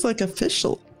it. This is like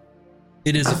official.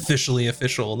 It is officially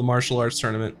official, the martial arts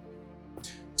tournament.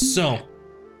 So,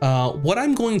 what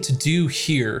I'm going to do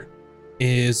here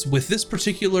is with this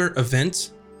particular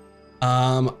event,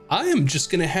 I am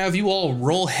just going to have you all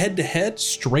roll head to head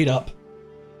straight up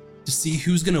to see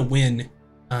who's going to win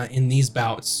in these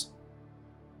bouts.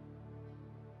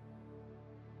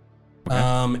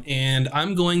 And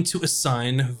I'm going to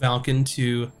assign Falcon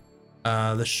to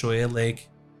the Shoya Lake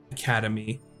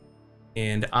Academy,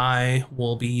 and I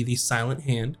will be the silent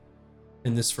hand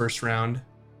in this first round.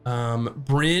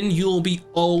 Bryn, you'll be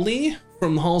Oli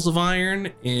from the Halls of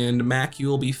Iron, and Mac,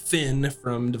 you'll be Finn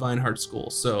from Divine Heart School.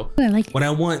 So I like it. what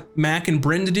I want Mac and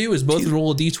Bryn to do is both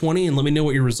roll a d20 and let me know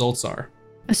what your results are.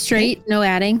 A straight, no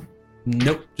adding.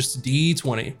 Nope, just a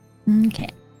d20. Okay.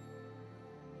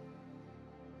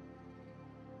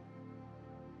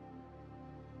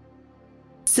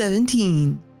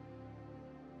 $17.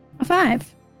 A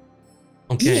 5.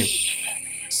 Okay.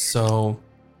 So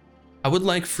I would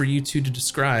like for you two to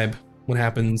describe what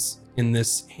happens in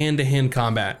this hand-to-hand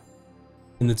combat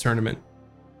in the tournament.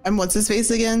 And what's his face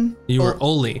again? You are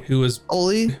Oli, who is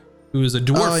Oli? a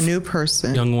dwarf Oh, a new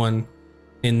person. young one.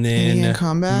 And Hand-to-hand then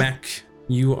combat? Mac,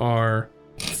 you are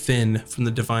Finn from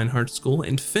the Divine Heart School.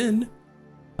 And Finn,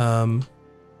 you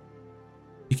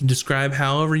can describe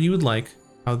however you would like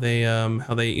how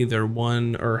they either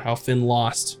won or how Finn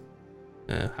lost,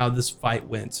 how this fight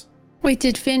went. Wait,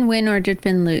 did Finn win or did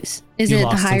Finn lose? Is You it the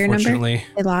lost, higher number? unfortunately.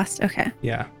 They lost. Okay.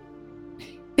 Yeah.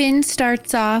 Finn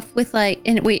starts off with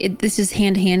this is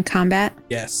hand-to-hand combat.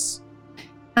 Yes.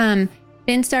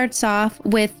 Finn starts off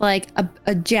with like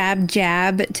a jab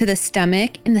to the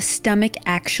stomach, and the stomach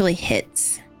actually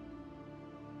hits.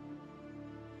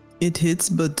 It hits,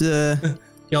 but Y'all are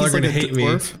he's gonna like a hate me.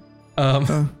 dwarf.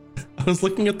 I was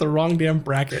looking at the wrong damn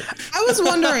bracket. I was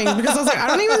wondering because I was like, I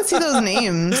don't even see those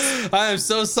names. I am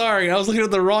so sorry. I was looking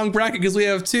at the wrong bracket because we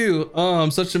have 2.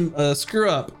 I'm such a screw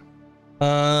up.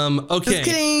 Okay. Just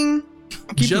kidding.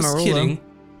 I'm keeping my Just roll, kidding.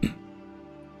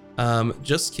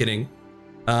 Just kidding.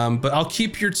 But I'll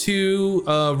keep your 2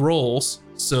 roles.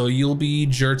 So you'll be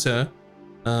Jerta,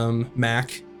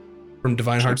 Mac from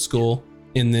Divine Heart School,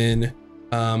 and then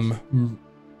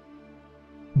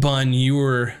Bun, you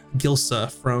were Gilsa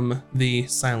from the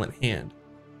Silent Hand.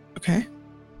 Okay.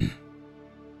 What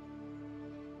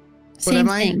Same am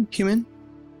I? thing. Human?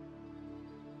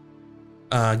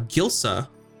 Gilsa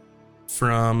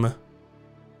from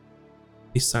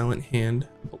the Silent Hand,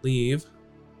 I believe.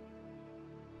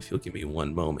 If you'll give me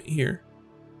one moment here.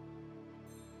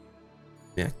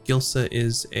 Yeah, Gilsa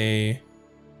is a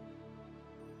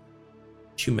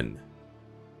human.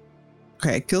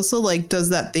 Okay, Gilsa like does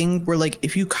that thing where like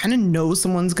if you kind of know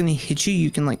someone's gonna hit you, you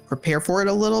can like prepare for it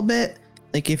a little bit.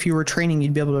 Like if you were training,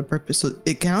 you'd be able to prepare. So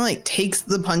it kind of like takes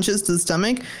the punches to the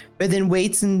stomach, but then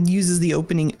waits and uses the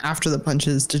opening after the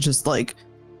punches to just like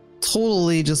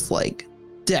totally just like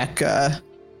deck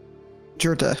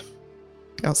Jurta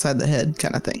outside the head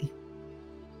kind of thing.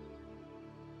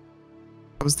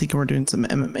 I was thinking we're doing some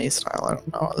MMA style. I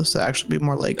don't know. This would actually be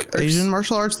more like Asian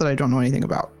martial arts that I don't know anything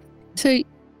about. So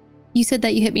you said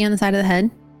that you hit me on the side of the head?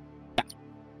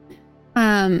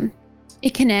 Yeah.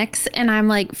 It connects and I'm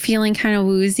like feeling kind of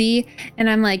woozy and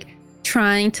I'm like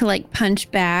trying to like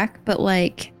punch back, but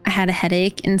like I had a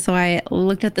headache and so I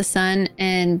looked at the sun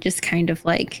and just kind of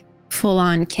like full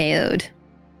on KO'd.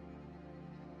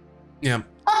 Yeah.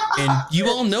 And you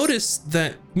all noticed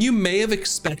that you may have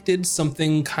expected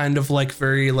something kind of like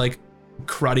very like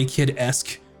Karate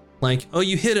Kid-esque, like, oh,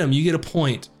 you hit him, you get a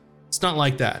point. It's not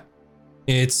like that.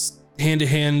 It's hand to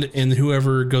hand, and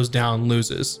whoever goes down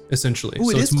loses, essentially. Ooh,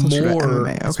 so it it's is closer to more,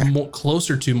 MMA, okay. it's more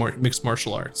closer to mixed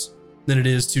martial arts than it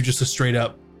is to just a straight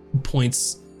up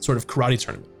points sort of karate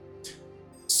tournament.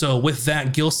 So with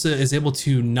that, Gilsa is able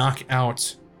to knock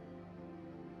out.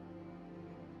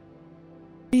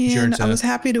 And Jurta. I was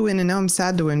happy to win, and now I'm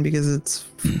sad to win because it's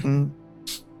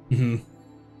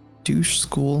douche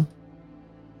school.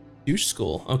 Douche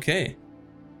school. Okay.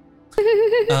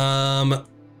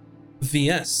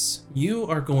 VS, you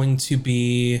are going to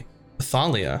be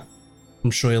Thalia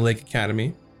from Shoya Lake Academy.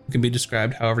 You can be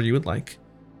described however you would like.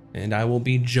 And I will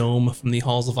be Jome from the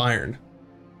Halls of Iron.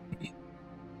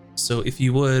 So if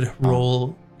you would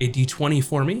roll a d20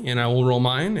 for me, and I will roll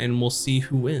mine, and we'll see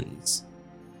who wins.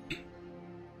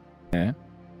 Okay.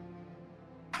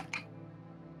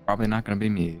 Probably not going to be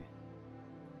me.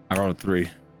 I rolled a 3.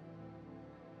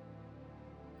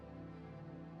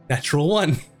 Natural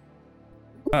 1.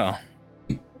 Oh.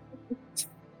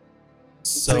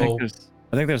 So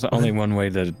I think there's only one way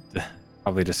to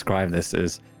probably describe this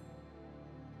is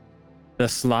the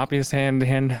sloppiest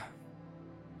hand-to-hand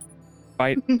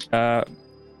fight that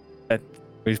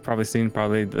we've probably seen.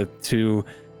 Probably the two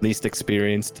least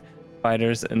experienced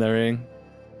fighters in the ring.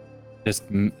 Just,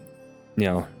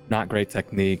 not great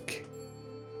technique.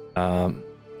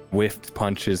 Whiffed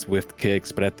punches, whiffed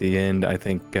kicks, but at the end, I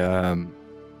think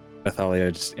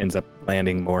Athalia just ends up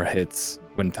landing more hits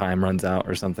when time runs out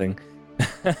or something.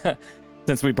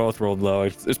 Since we both rolled low,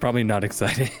 it's probably not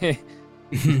exciting.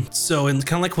 So, and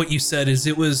kind of like what you said, is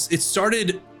it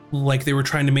started like they were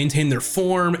trying to maintain their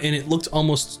form, and it looked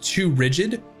almost too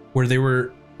rigid, where they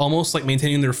were almost like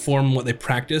maintaining their form, what they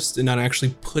practiced, and not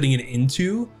actually putting it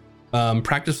into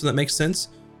practice, if that makes sense.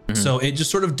 So it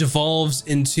just sort of devolves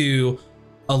into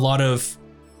a lot of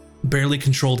barely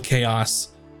controlled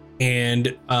chaos,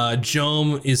 and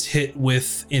Jome is hit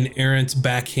with an errant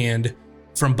backhand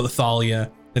from Bathalia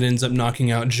that ends up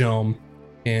knocking out Jome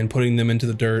and putting them into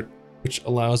the dirt, which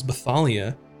allows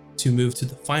Bathalia to move to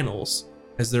the finals,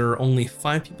 as there are only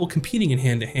 5 people competing in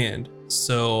hand-to-hand.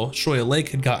 So Shoya Lake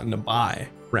had gotten a bye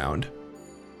round.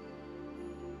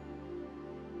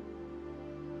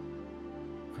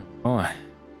 Boy.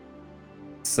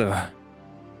 So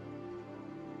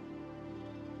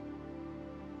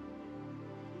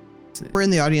We're in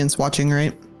the audience watching,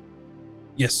 right?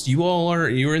 Yes, you all are.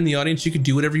 You're in the audience. You could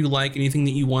do whatever you like. Anything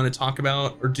that you want to talk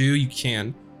about or do, you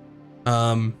can.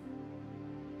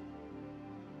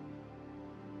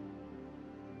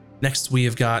 Next, we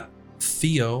have got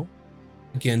Theo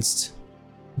against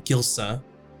Gilsa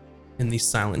in the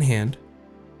Silent Hand.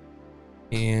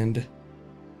 And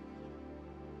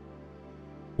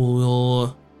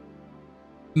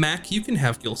Mac, you can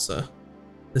have Gilsa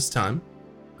this time.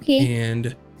 Okay.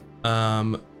 And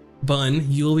Bun,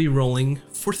 you'll be rolling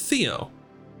for Theo.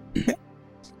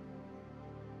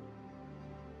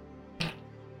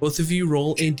 Both of you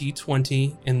roll a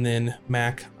d20, and then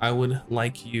Mac, I would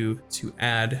like you to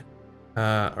add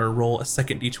or roll a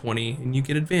second d20, and you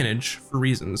get advantage for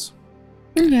reasons.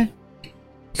 Okay.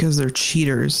 Because they're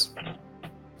cheaters.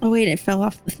 Oh wait, it fell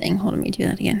off the thing. Hold on, let me do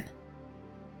that again.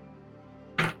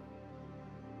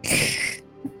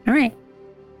 All right.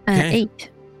 Okay. 8.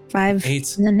 5.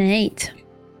 8. And then an 8.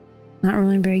 Not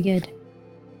rolling very good.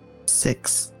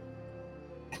 6.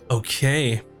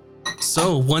 Okay.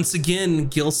 So once again,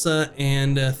 Gilsa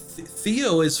and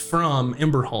Theo is from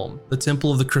Emberholm, the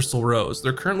Temple of the Crystal Rose.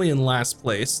 They're currently in last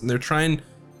place, and they're trying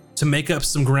to make up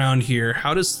some ground here.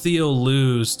 How does Theo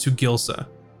lose to Gilsa?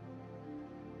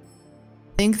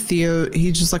 I think Theo,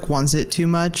 he just like wants it too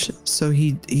much, so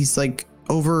he's like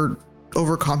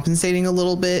overcompensating a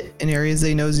little bit in areas that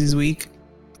he knows he's weak,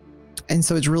 and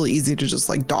so it's really easy to just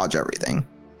like dodge everything.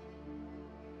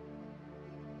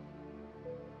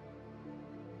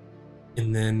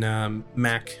 And then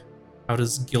Mac, how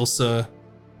does Gilsa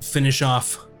finish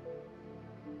off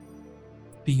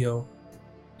Theo?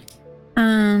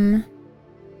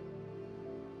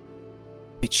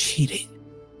 Cheating.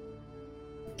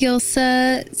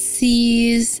 Gilsa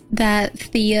sees that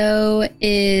Theo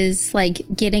is like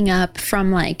getting up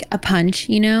from like a punch,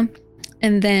 you know?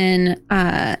 And then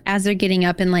as they're getting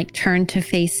up and like turn to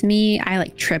face me, I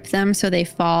like trip them so they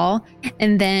fall,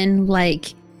 and then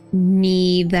like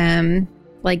knee them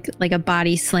like a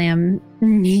body slam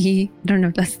knee. I don't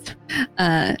know if that's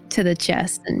to the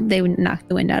chest, and they would knock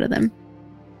the wind out of them.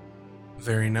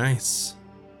 Very nice.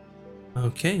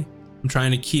 Okay. I'm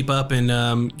trying to keep up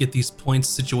and get these points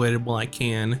situated while I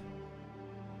can,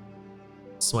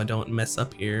 so I don't mess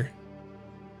up here.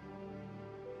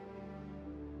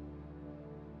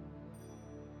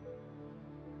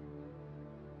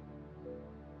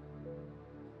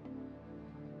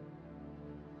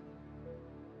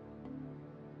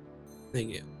 They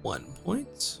get 1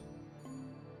 point. I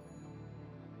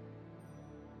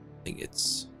think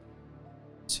it's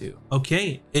 2.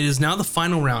 Okay, it is now the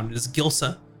final round. It is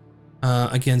Gilsa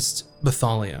against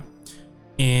Bathalia.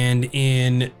 And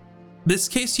in this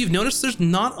case, you've noticed there's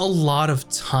not a lot of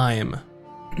time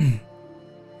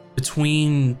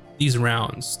between these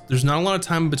rounds. There's not a lot of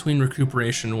time between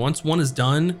recuperation. Once one is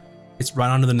done, it's right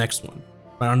on to the next one.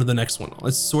 Right on to the next one.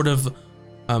 It's sort of,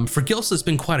 for Gilsa, it's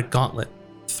been quite a gauntlet.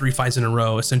 3 fights in a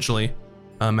row, essentially,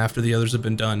 after the others have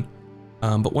been done.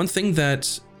 But one thing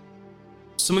that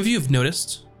some of you have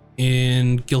noticed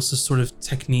in Gilsa's sort of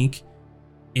technique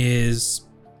is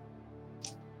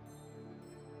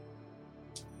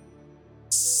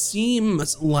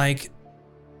seems like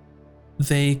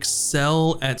they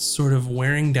excel at sort of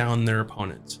wearing down their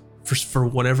opponent for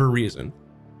whatever reason.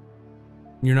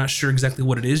 You're not sure exactly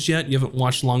what it is yet. You haven't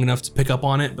watched long enough to pick up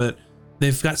on it, but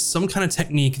they've got some kind of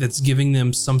technique that's giving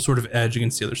them some sort of edge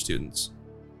against the other students.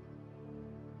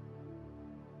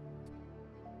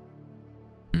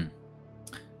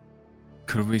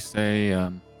 Could we say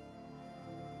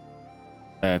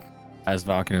that as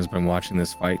Valken has been watching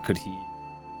this fight, could he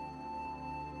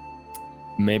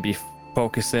maybe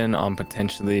focus in on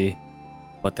potentially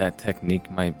what that technique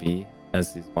might be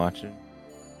as he's watching?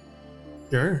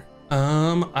 Sure.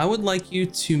 I would like you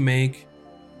to make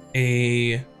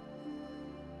a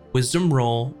wisdom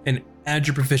roll and add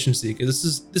your proficiency,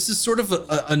 because this is sort of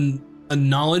a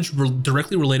knowledge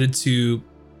directly related to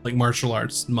like martial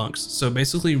arts monks. So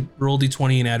basically roll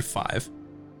d20 and add 5.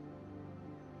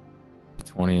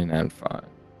 20 and add 5.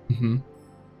 Mm-hmm.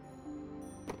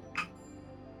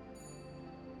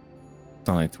 It's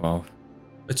only 12.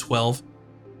 A 12.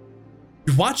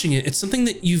 You're watching it. It's something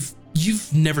that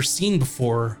you've never seen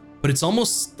before, but it's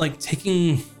almost like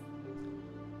taking,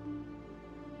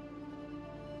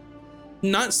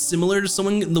 not similar to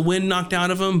someone getting the wind knocked out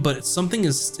of them, but something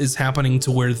is happening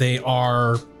to where they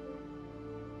are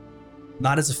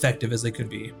not as effective as they could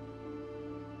be.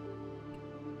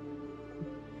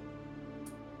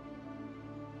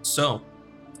 So,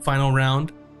 final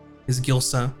round is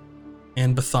Gilsa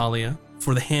and Bathalia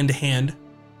for the hand-to-hand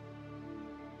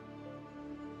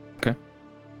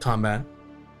combat.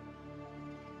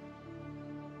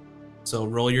 So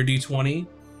roll your d20.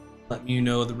 Let me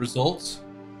know the results.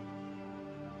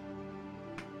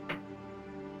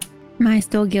 Am I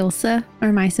still Gilsa, or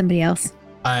am I somebody else?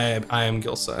 I am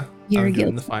Gilsa. You're I'm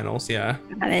doing Gilsa. the finals, yeah.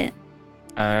 Got it.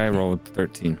 I rolled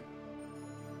 13.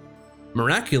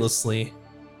 Miraculously,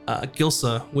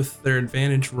 Gilsa, with their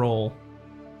advantage roll,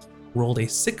 rolled a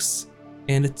 6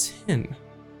 and a 10.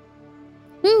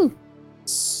 Woo!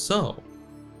 So,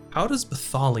 how does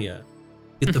Bathalia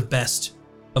get the best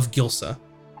of Gilsa?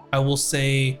 I will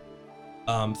say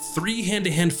 3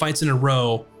 hand-to-hand fights in a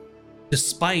row,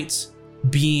 despite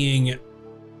being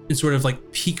in sort of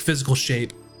like peak physical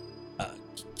shape.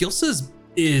 Gilsa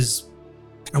is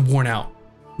kind of worn out.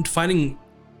 Fighting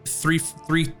three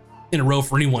in a row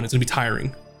for anyone is gonna be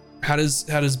tiring. How does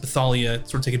Bathalia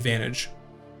sort of take advantage?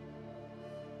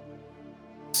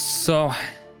 So,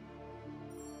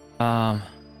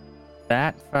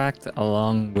 that fact,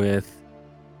 along with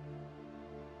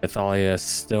Bathalia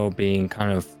still being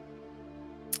kind of,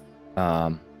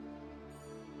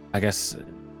 I guess,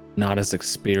 not as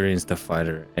experienced a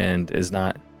fighter and is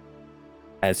not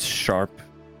as sharp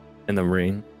in the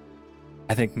ring,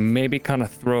 I think maybe kind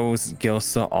of throws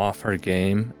Gilsa off her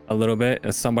game a little bit.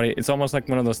 As somebody, it's almost like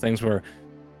one of those things where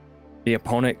the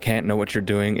opponent can't know what you're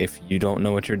doing if you don't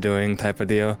know what you're doing, type of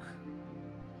deal.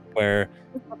 Where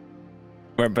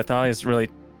Bathalia's really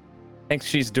thinks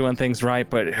she's doing things right,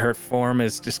 but her form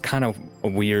is just kind of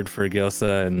weird for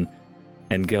Gilsa, and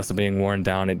and Gilsa being worn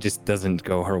down, it just doesn't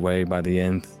go her way by the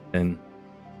end, and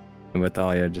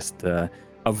Vithalia just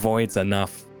avoids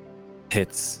enough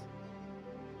hits.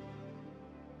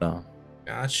 So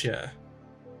Gotcha.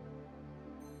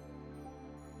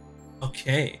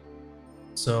 Okay.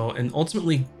 So, and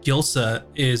ultimately, Gilsa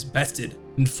is bested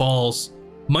and falls,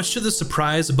 much to the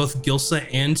surprise of both Gilsa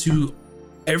and to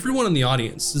everyone in the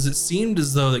audience, as it seemed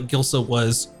as though that Gilsa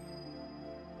was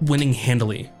winning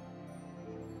handily.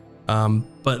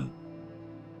 But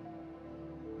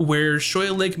where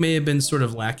Shoya Lake may have been sort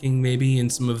of lacking maybe in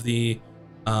some of the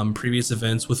previous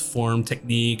events with form,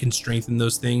 technique, and strength and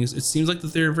those things, it seems like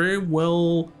that they're very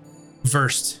well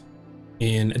versed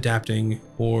in adapting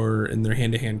or in their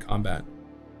hand-to-hand combat.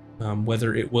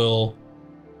 Whether it will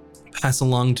pass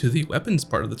along to the weapons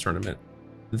part of the tournament,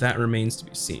 that remains to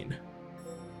be seen.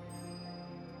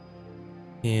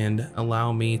 And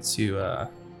allow me to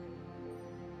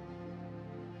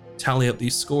tally up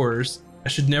these scores. I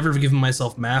should never have given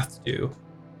myself math to do.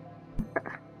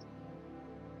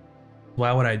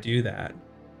 Why would I do that?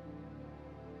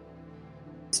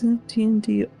 Isn't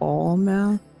D&D all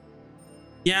math?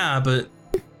 Yeah, but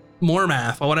more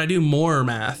math. Why would I do more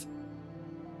math?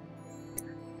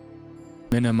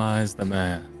 minimize the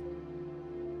math.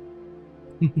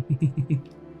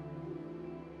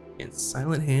 And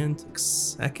Silent Hand took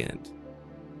second.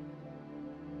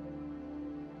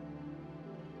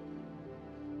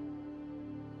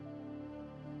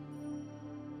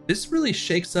 This really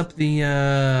shakes up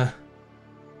the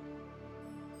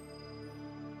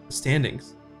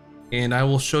standings, and I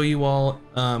will show you all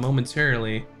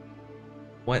momentarily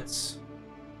what's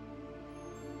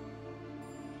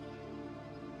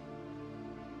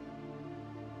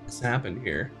happened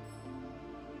here.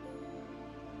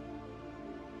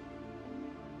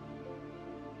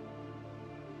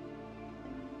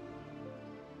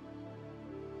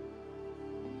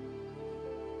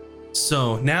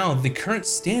 So now the current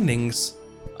standings,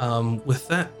 with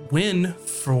that win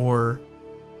for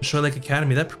Shoya Lake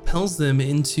Academy, that propels them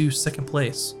into second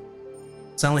place.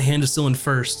 Silent Hand is still in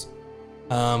first,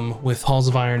 with Halls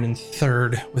of Iron in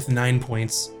third with 9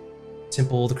 points.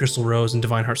 Temple, the Crystal Rose, and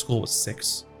Divine Heart School with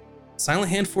 6.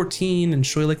 Silent Hand 14 and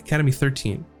Shoya Lake Academy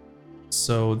 13.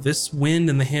 So this win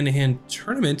in the hand-to-hand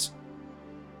tournament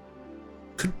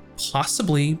could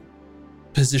possibly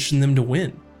position them to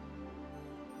win,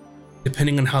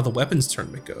 depending on how the weapons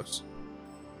tournament goes.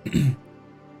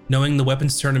 Knowing the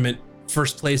weapons tournament,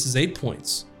 first place is 8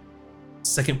 points,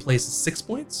 second place is 6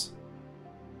 points.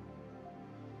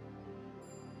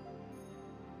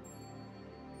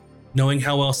 Knowing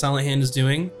how well Silent Hand is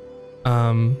doing,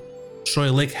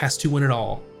 Shoya Lake has to win it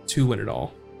all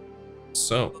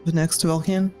So The next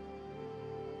Valkan?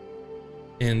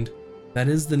 and that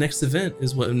is the next event,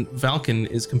 is what Valken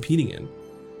is competing in.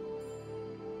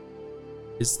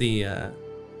 Is the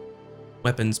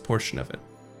weapons portion of it.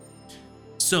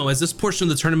 So as this portion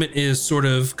of the tournament is sort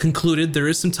of concluded, there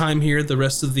is some time here. The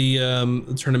rest of the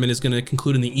tournament is going to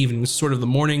conclude in the evening. Sort of the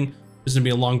morning, there's going to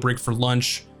be a long break for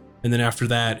lunch, and then after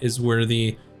that is where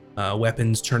the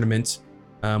weapons tournament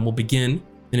will begin.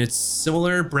 And it's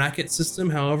similar bracket system.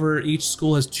 However, each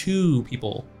school has 2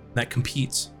 people that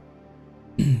compete.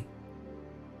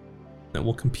 That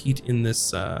will compete in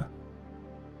this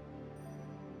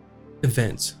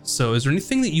event. So is there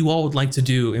anything that you all would like to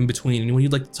do in between? Anyone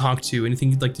you'd like to talk to? Anything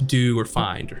you'd like to do or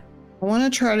find? I want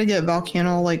to try to get Valkan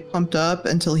all like pumped up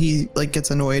until he like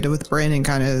gets annoyed with Bryn and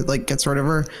kind of like gets rid of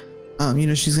her.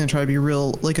 She's gonna try to be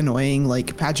real like annoying,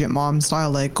 like pageant mom style,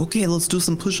 like, okay, let's do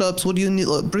some push-ups. What do you need?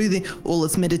 Breathing. Oh,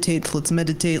 let's meditate.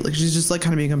 Like she's just like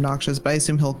kind of being obnoxious, but I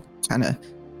assume he'll kind of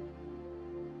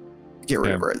get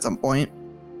rid of her at some point.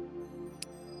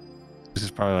 This is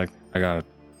probably like, I got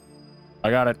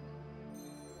it.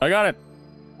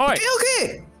 Oi!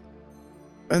 Okay.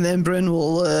 And then Bryn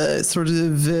will sort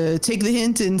of take the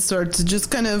hint and start to just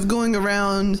kind of going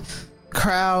around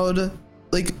crowd,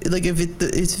 like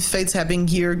if fight's happening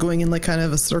here, going in like kind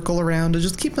of a circle around, to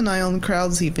just keep an eye on the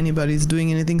crowd, see if anybody's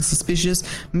doing anything suspicious.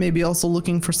 Maybe also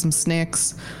looking for some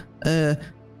snacks.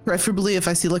 Preferably if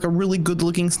I see like a really good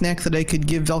looking snack that I could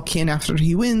give Valkan after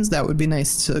he wins, that would be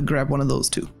nice to grab one of those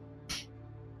too.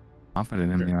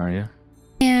 Confident in me, are you?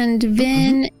 And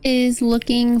Vin is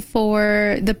looking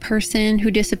for the person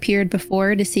who disappeared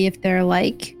before to see if they're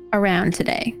like around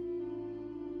today.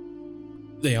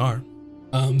 They are.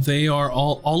 They are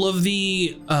all of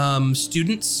the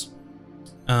students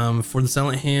for the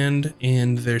Silent Hand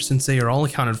and their sensei are all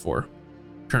accounted for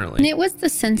currently. And it was the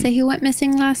sensei who went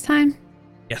missing last time?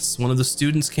 Yes, one of the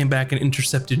students came back and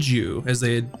intercepted you as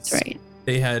That's right.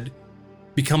 They had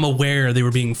become aware they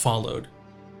were being followed.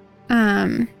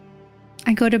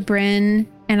 I go to Bryn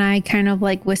and I kind of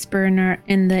like whisper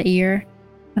in the ear.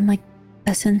 I'm like,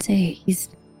 Sensei, he's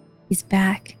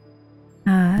back.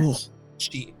 Ugh.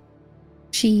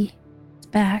 She's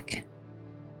back.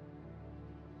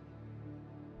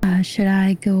 Should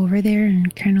I go over there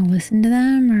and kind of listen to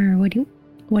them, or what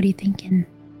are you thinking?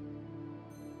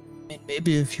 And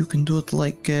maybe if you can do it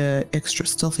like extra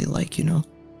stealthy, like, you know.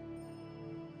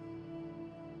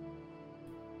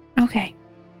 Okay.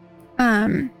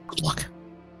 Good luck.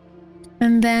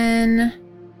 And then,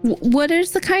 what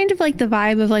is the kind of like the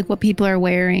vibe of like what people are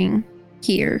wearing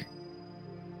here?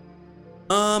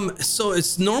 So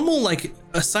it's normal, like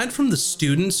aside from the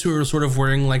students who are sort of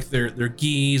wearing like their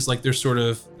gis, like their sort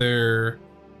of their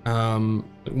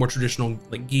like more traditional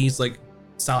like gis like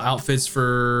style outfits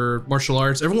for martial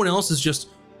arts. Everyone else is just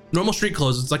normal street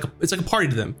clothes. It's like a party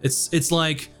to them. It's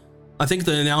like, I think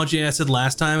the analogy I said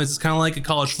last time is it's kind of like a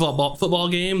college football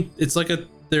game. It's like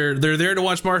they're there to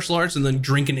watch martial arts and then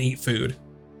drink and eat food.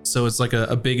 So it's like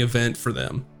a big event for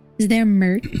them. Is there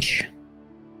merch?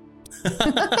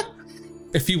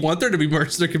 If you want there to be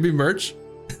merch, there could be merch.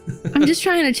 I'm just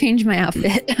trying to change my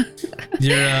outfit.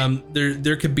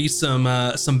 There could be some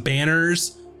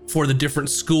banners for the different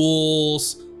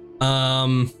schools.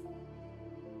 Some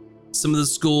of the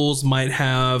schools might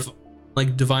have,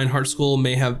 like Divine Heart School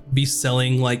may be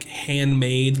selling like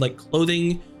handmade like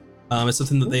clothing. It's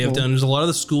something that they have done. There's a lot of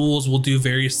the schools will do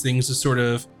various things to sort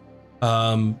of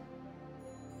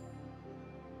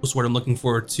what's what I'm looking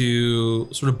for,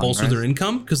 to sort of bolster their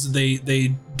income, because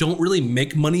they don't really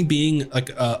make money being like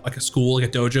a school, like a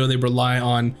dojo. They rely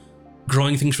on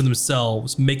growing things for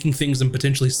themselves, making things and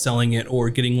potentially selling it, or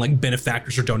getting like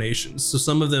benefactors or donations. So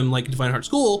some of them, like Divine Heart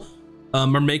School, are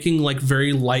making like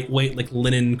very lightweight like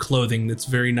linen clothing that's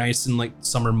very nice in like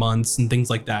summer months and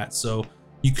things like that. So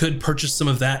you could purchase some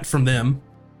of that from them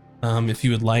if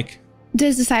you would like.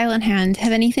 Does the Silent Hand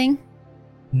have anything?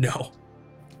 No.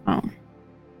 Oh.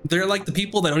 They're like the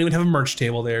people that don't even have a merch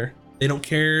table there. They don't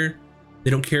care. They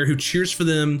don't care who cheers for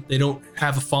them. They don't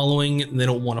have a following, and they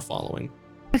don't want a following.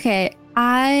 Okay,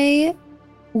 I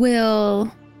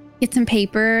will get some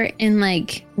paper and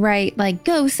like write like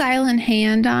 "Go Silent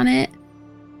Hand" on it.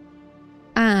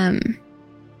 And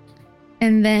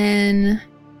then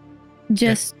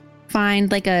just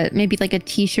find like maybe like a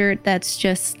t-shirt that's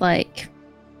just like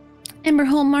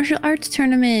Emberhold Martial Arts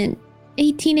Tournament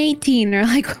 1818 or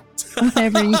like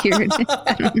whatever year it is.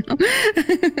 I don't know.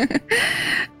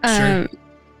 Sure.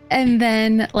 And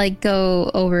then like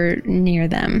go over near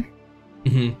them.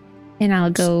 Mm-hmm. And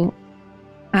I'll go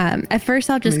at first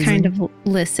I'll just kind of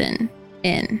listen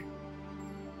in.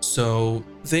 So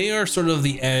they are sort of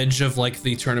the edge of like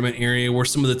the tournament area, where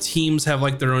some of the teams have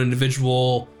like their own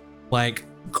individual like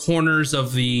corners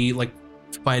of the like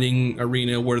fighting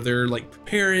arena where they're like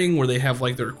preparing, where they have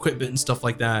like their equipment and stuff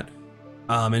like that.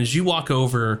 And as you walk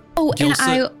over,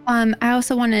 Gilsa, and I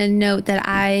also want to note that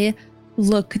I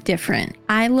look different.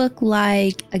 I look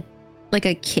like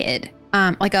a kid,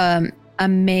 like a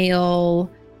male,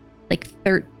 like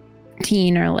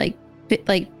 13 or like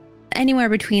anywhere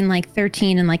between like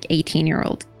 13 and like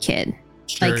 18-year-old kid.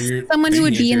 sure, like someone who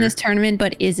would be in this tournament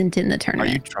but isn't in the Are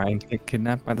tournament. you trying to get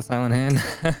kidnapped by the Silent Hand?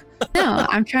 No,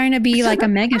 I'm trying to be like a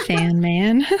mega fan,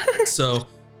 man. So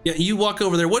yeah, you walk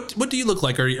over there. What do you look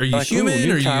like? Are you Like, human?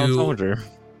 new Are child you? soldier?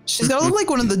 She's gotta look like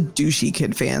one of the douchey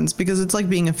kid fans, because it's like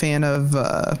being a fan of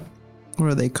what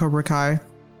are they, Cobra Kai?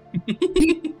 She's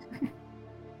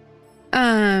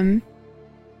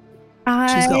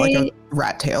She's got like a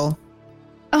rat tail.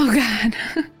 Oh god.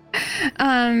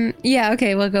 Yeah,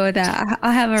 okay, we'll go with that.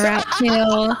 I'll have a rat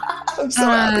tail. I'm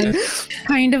sorry.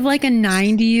 Kind of like a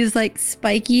 90s like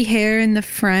spiky hair in the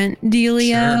front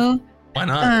dealio. Sure. Why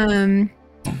not?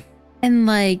 And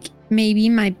like maybe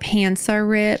my pants are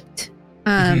ripped.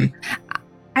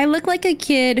 I look like a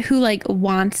kid who like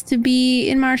wants to be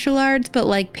in martial arts, but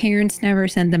like parents never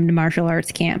send them to martial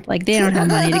arts camp. Like they don't have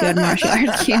money to go to martial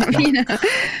arts camp, you know.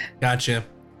 Gotcha.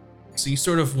 So you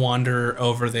sort of wander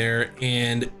over there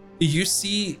and you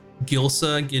see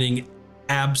Gilsa getting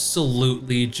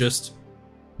absolutely just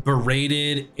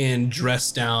berated and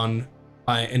dressed down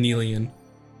by Anelian,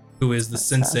 who is the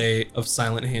sensei of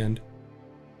Silent Hand.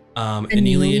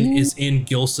 Anelian is in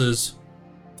Gilsa's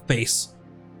face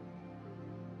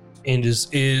and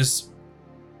is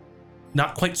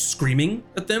not quite screaming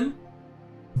at them,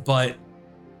 but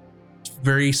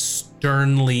very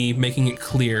sternly making it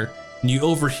clear. And you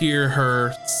overhear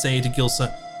her say to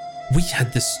Gilsa, "We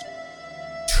had this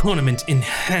tournament in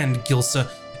hand, Gilsa,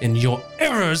 and your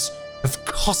errors have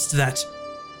cost that.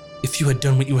 If you had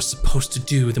done what you were supposed to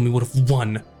do, then we would have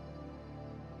won.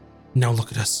 Now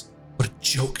look at us. What a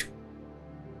joke."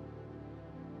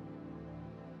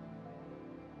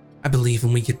 I believe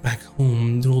when we get back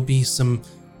home, there will be some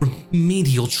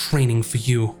remedial training for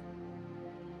you.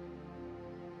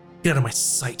 Get out of my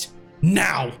sight,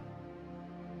 now!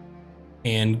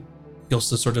 And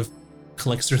Gilsa sort of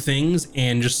collects her things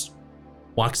and just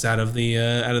walks out of the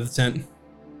tent.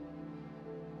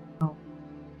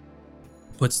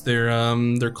 Puts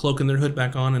their cloak and their hood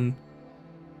back on and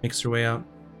makes her way out.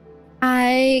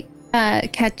 I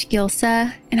catch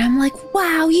Gilsa and I'm like,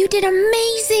 wow, you did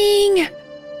amazing!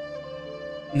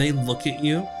 And they look at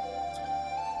you.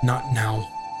 Not now.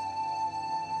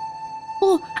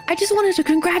 Well, I just wanted to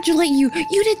congratulate you.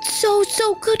 You did so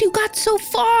good. You got so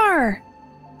far.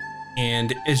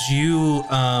 And as you,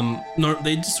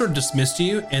 they just sort of dismiss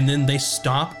you, and then they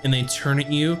stop and they turn at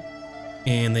you,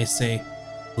 and they say,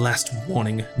 "Last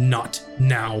warning, not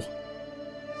now."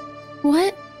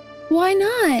 What? Why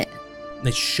not?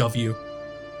 They shove you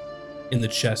in the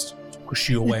chest, push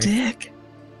you away. Dick.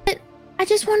 But I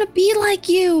just want to be like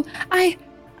you.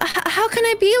 How can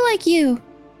I be like you?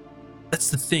 That's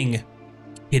the thing,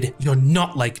 kid. You're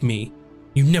not like me.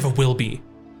 You never will be.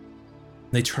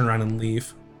 They turn around and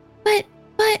leave. But.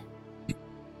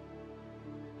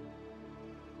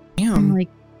 Damn. I'm like,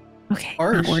 okay,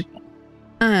 Harsh. not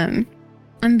working.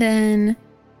 And then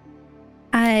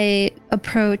I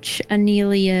approach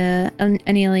Anelian.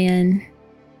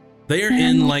 They are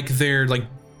in like their like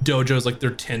dojos, like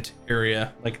their tent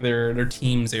area, like their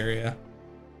team's area.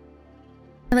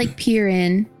 I like peer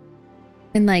in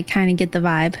and like kind of get the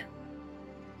vibe.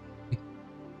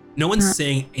 No one's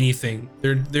saying anything.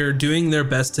 They're doing their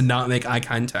best to not make eye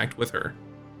contact with her.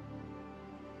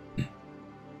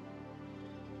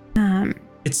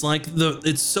 It's like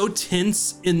it's so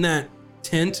tense in that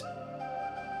tent.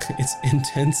 It's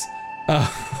intense.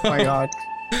 Oh my god.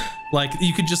 Like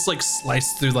you could just like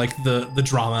slice through like the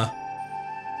drama.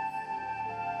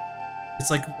 It's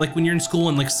like when you're in school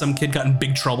and like some kid got in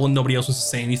big trouble and nobody else wants to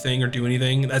say anything or do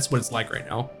anything. That's what it's like right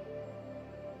now.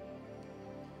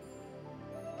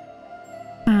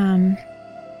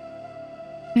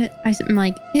 I'm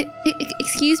like,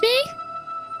 excuse me?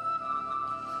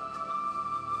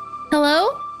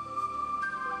 Hello?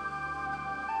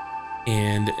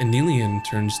 And Anelian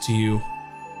turns to you.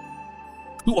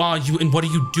 Who are you and what are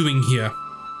you doing here?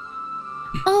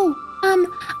 Oh,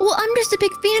 well, I'm just a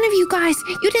big fan of you guys.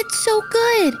 You did so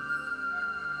good.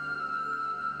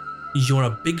 You're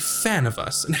a big fan of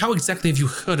us. And how exactly have you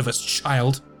heard of us,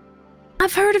 child?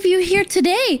 I've heard of you here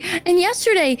today and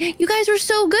yesterday. You guys were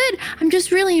so good. I'm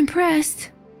just really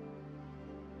impressed.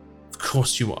 Of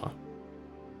course you are.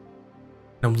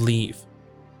 Now leave.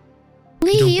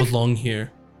 You don't Leave? belong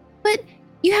here. But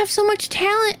you have so much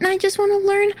talent and I just want to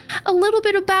learn a little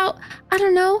bit about, I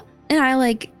don't know. And I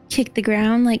like kick the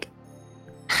ground like,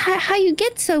 how you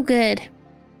get so good?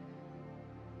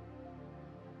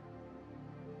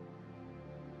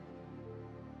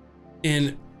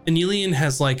 And Anelian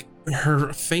has like,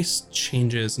 her face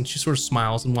changes and she sort of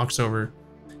smiles and walks over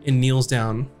and kneels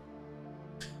down.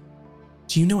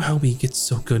 Do you know how we get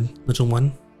so good, little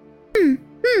one?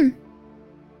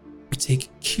 We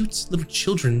take cute little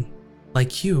children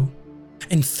like you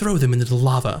and throw them into the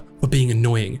lava for being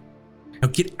annoying. Now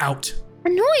get out.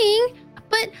 Annoying?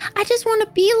 But I just want to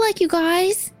be like you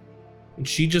guys. And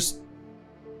she just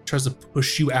tries to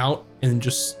push you out and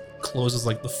just closes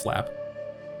like the flap.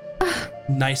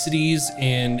 Niceties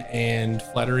and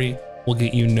flattery will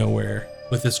get you nowhere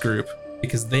with this group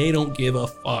because they don't give a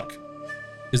fuck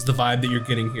is the vibe that you're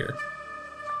getting here.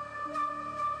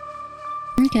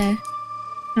 Okay.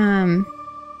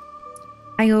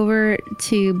 I go over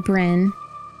to Bryn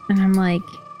and I'm like,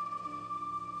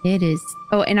 it is.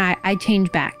 Oh, and I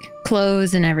change back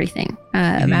clothes and everything.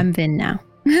 I'm Vin now.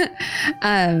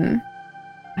 I'm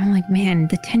like, man,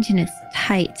 the tension is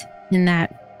tight in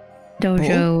that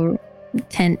dojo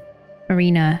tent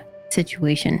arena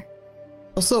situation.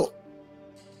 Also,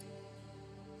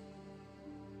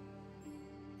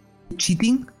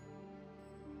 cheating?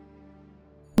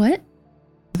 What?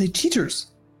 Are they cheaters?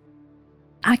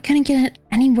 I couldn't get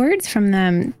any words from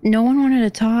them. No one wanted to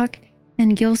talk,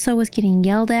 and Gilsa was getting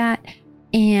yelled at,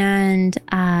 and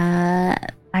I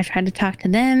tried to talk to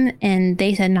them, and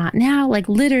they said not now. Like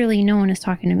literally, no one is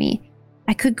talking to me.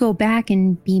 I could go back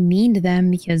and be mean to them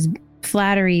because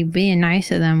flattery, being nice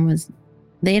to them was,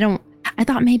 they don't. I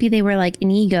thought maybe they were like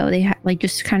an ego. They like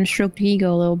just kind of stroked the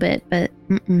ego a little bit, but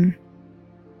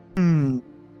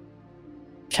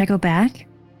Should I go back?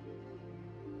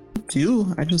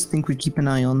 I just think we keep an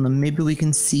eye on them. Maybe we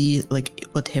can see like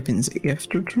what happens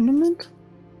after tournament.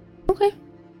 Okay.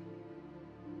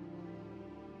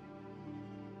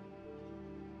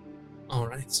 All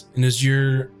right. And as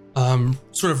you're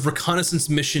sort of reconnaissance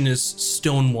mission is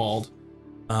stonewalled,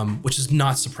 which is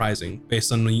not surprising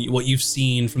based on what you've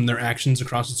seen from their actions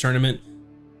across the tournament.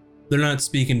 They're not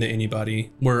speaking to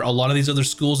anybody, where a lot of these other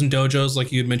schools and dojos,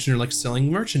 like you had mentioned, are like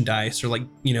selling merchandise or like,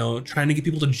 you know, trying to get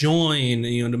people to join,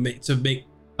 you know, to make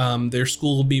their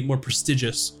school be more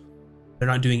prestigious. They're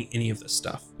not doing any of this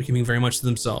stuff. They're keeping very much to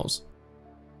themselves.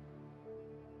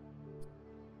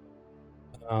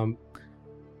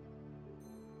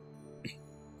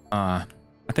 I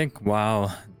think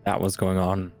while that was going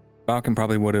on, Falcon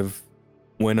probably would have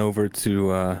went over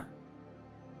to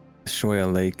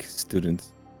Shoya Lake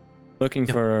students looking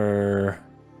Yep. for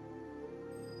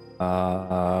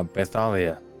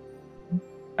Bethalia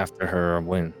after her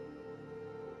win.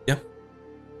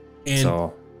 And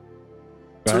So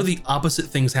sort of the opposite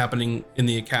things happening in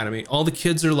the academy. All the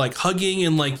kids are like hugging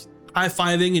and like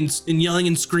high-fiving and yelling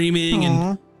and screaming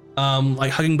and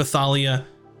like hugging Bethalia,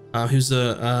 who's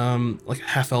a like a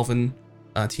half-elven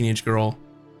teenage girl.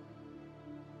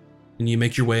 And you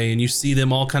make your way and you see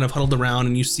them all kind of huddled around,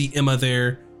 and you see Emma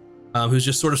there, who's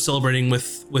just sort of celebrating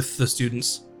with the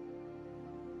students.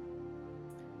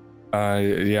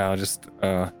 yeah, I'll just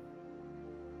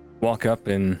walk up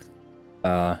and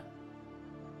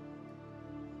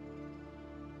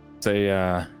say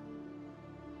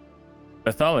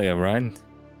Bethalia, right?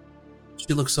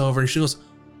 She looks over and she goes,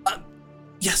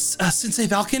 yes, Sensei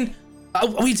Falcon,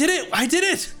 we did it. I did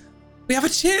it. We have a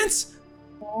chance.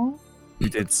 You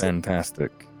did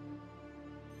fantastic.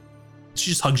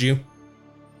 She just hugs you.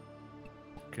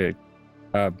 Okay.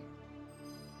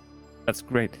 That's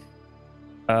great.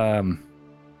 You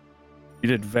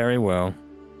did very well.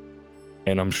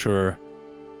 And I'm sure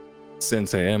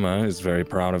Sensei Emma is very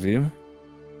proud of you.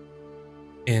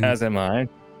 And As am I.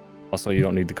 Also, you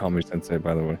don't need to call me Sensei,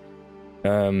 by the way.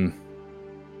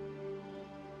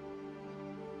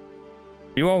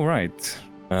 You all right?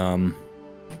 I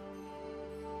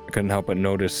couldn't help but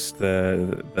notice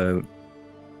your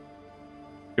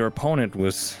opponent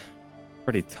was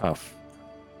pretty tough.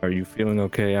 Are you feeling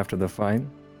okay after the fight?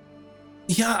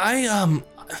 yeah,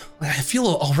 I feel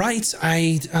all right.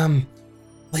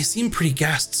 They seem pretty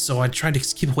gassed, so I tried to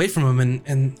keep away from them,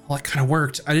 and all that kind of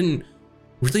worked. I didn't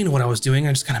really know what I was doing.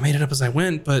 I just kind of made it up as I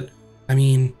went. But I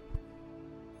mean,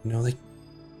 you know, like,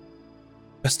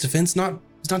 best defense is not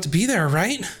to be there,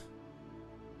 right?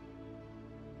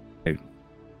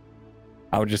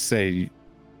 I would just say,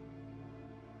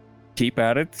 keep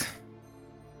at it.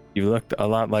 You looked a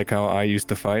lot like how I used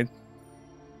to fight.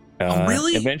 Oh,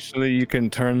 really? Eventually, you can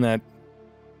turn that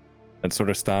sort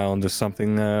of style into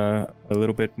something a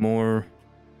little bit more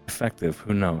effective.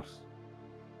 Who knows?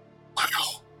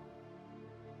 Wow.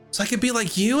 So I could be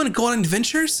like you and go on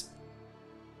adventures?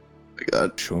 my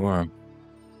god. Sure,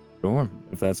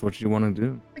 if that's what you want to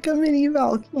do. Like a mini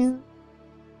Valkyrie.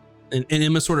 And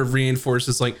Emma sort of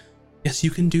reinforces, like, yes,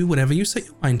 you can do whatever you set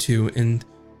your mind to. And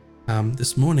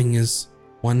this morning is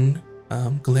one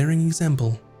glaring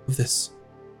example of this.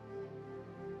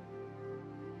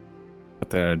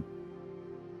 But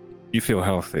you feel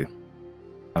healthy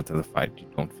after the fight. You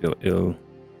don't feel ill.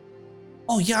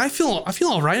 Oh yeah, I feel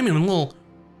all right.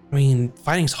 I mean,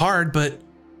 fighting's hard, but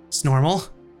it's normal.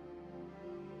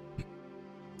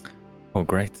 Oh,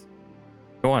 great.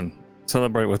 Go on,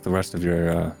 celebrate with the rest of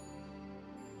your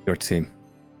team.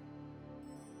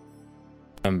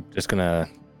 I'm just gonna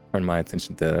turn my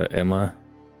attention to Emma.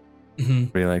 Mm-hmm.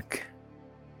 Be like,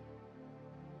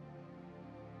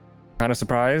 kind of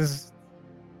surprised.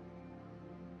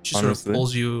 She sort of Honestly.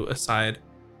 pulls you aside.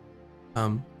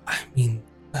 I mean,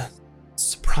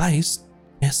 surprised,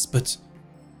 yes, but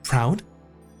proud.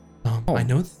 I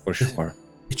know For sure.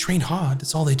 they train hard.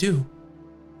 That's all they do.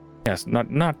 Yes, not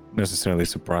necessarily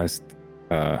surprised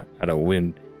at a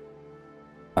win.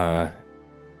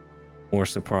 More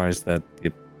surprised that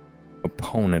the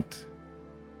opponent.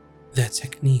 Their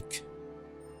technique.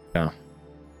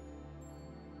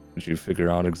 Did you figure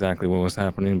out exactly what was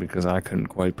happening? Because I couldn't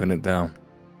quite pin it down.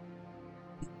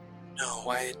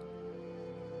 No,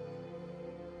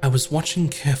 I was watching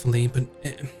carefully, but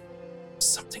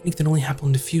some technique that only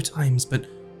happened a few times. But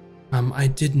I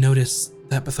did notice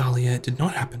that Bethalia did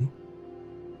not happen.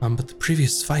 But the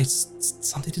previous fights,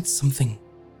 they did something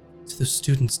to the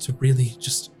students to really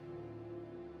just.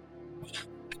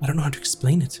 I don't know how to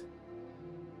explain it.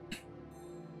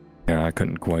 Yeah, I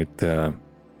couldn't quite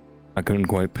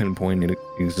pinpoint it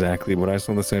exactly, but I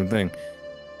saw the same thing,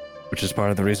 which is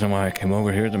part of the reason why I came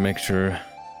over here, to make sure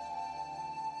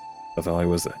Bethalia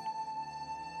was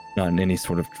not in any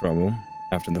sort of trouble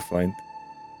after the fight.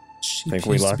 She Think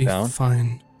we appears to locked be down?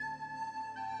 fine.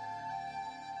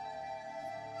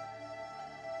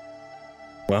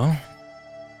 Well,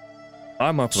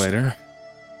 I'm up later.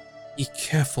 Be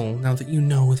careful now that you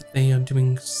know that they are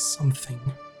doing something.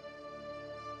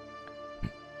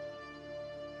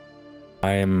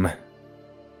 I'm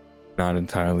not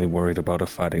entirely worried about a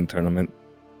fighting tournament.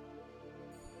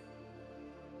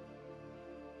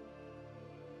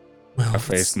 Well, I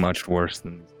faced much worse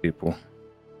than these people.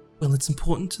 Well, it's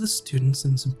important to the students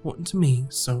and it's important to me,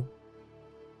 so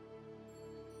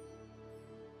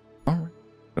All right.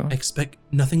 I expect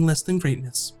nothing less than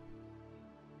greatness.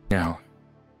 Now,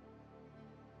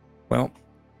 well,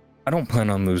 I don't plan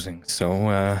on losing,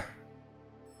 so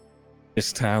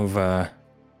just have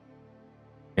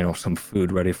some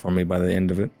food ready for me by the end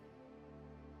of it.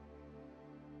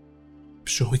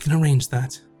 Sure, we can arrange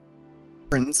that.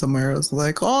 Friend somewhere is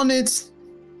like, on it.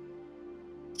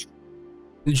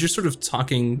 As you're sort of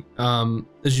talking,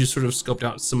 as you sort of scoped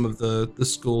out some of the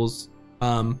schools,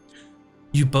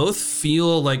 you both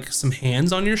feel like some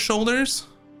hands on your shoulders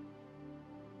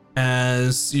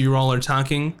as you all are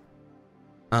talking,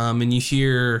 and you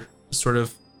hear sort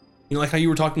of, like how you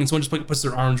were talking, and someone just puts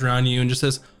their arms around you and just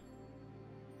says,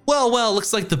 well,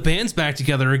 looks like the band's back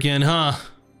together again, huh?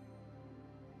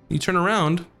 You turn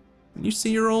around and you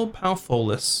see your old pal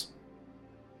Folus,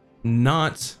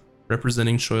 not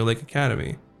representing Shoy Lake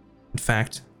Academy. In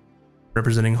fact,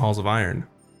 representing Halls of Iron.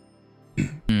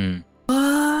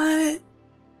 What?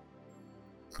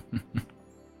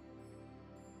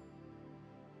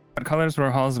 What colors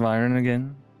were Halls of Iron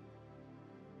again?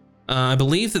 I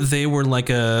believe that they were like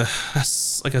a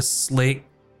slate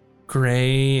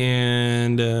gray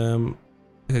and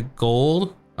like a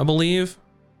gold, I believe.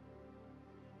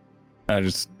 I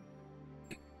just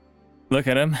look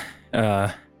at him.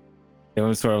 It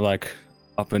was sort of like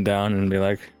up and down and be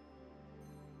like,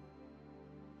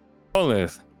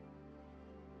 Olith,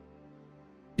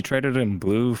 you traded in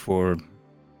blue for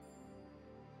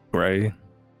gray?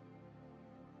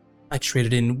 I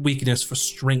traded in weakness for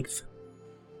strength.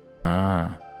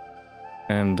 Ah.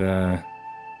 And,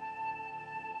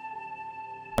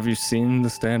 have you seen the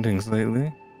standings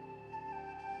lately?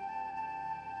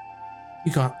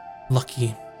 You got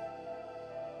lucky.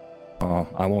 Oh,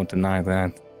 I won't deny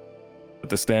that. But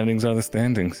the standings are the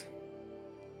standings.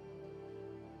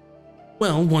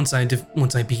 Well, once I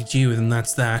beat you, then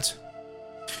that's that.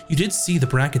 You did see the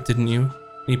bracket, didn't you?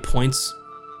 Any points?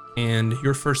 And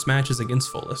your first match is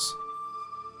against Folus.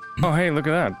 Oh, hey, look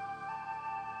at that.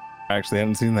 I actually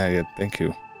haven't seen that yet. Thank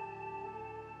you.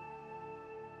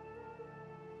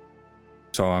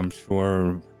 So I'm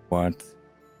sure what?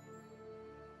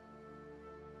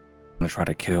 Gonna try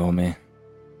to kill me.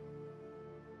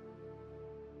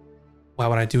 Why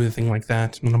would I do anything like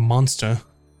that? I'm not a monster.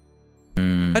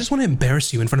 I just want to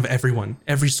embarrass you in front of everyone,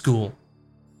 every school.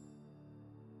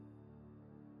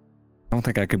 I don't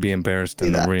think I could be embarrassed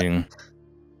in the ring.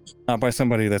 Not by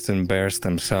somebody that's embarrassed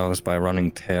themselves by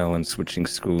running tail and switching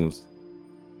schools.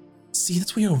 See,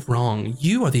 that's where you're wrong.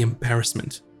 You are the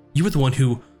embarrassment. You were the one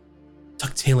who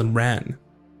tucked tail and ran.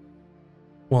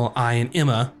 While I and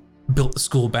Emma built the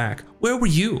school back. Where were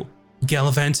you?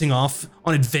 Gallivanting off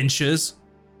on adventures?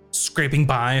 Scraping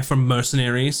by from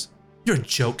mercenaries? You're a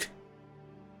joke.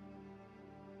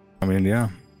 I mean, yeah.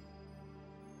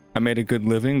 I made a good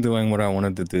living doing what I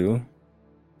wanted to do.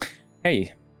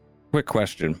 Hey, quick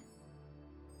question.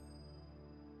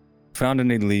 Found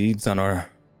any leads on our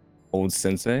old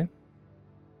sensei?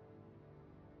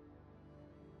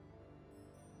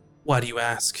 Why do you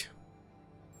ask?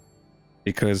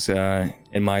 Because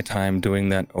in my time doing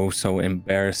that oh so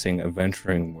embarrassing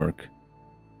adventuring work,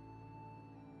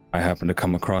 I happened to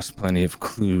come across plenty of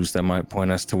clues that might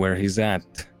point us to where he's at.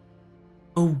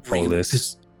 Oh, really?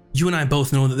 Because you and I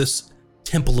both know that this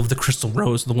Temple of the Crystal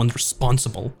Rose are the ones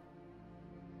responsible.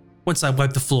 Once I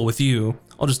wipe the floor with you,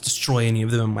 I'll just destroy any of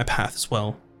them in my path as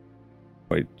well.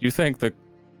 Wait, you think the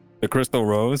Crystal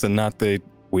Rose and not the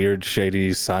weird,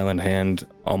 shady, silent hand,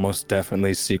 almost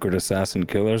definitely secret assassin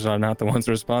killers are not the ones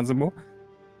responsible?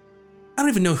 I don't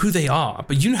even know who they are,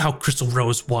 but you know how Crystal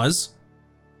Rose was.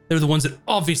 They're the ones that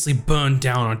obviously burned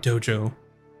down our dojo.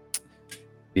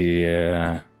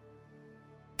 Yeah.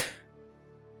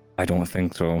 I don't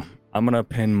think so. I'm gonna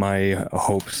pin my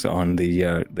hopes on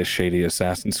the shady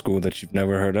assassin school that you've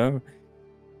never heard of.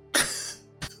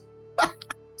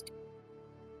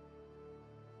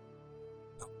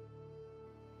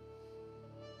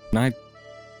 Can I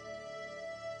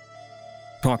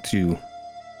talk to you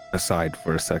aside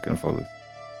for a second, Folus?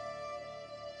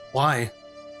 Why?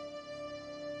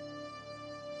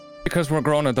 Because we're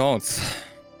grown adults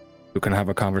who can have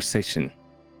a conversation.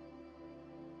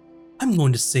 I'm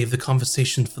going to save the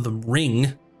conversation for the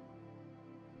ring.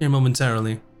 Here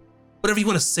momentarily. Whatever you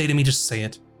want to say to me, just say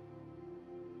it.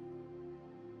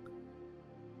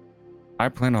 I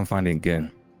plan on finding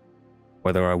Gin.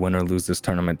 Whether I win or lose this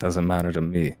tournament doesn't matter to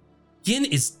me. Gin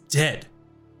is dead.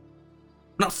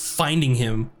 We're not finding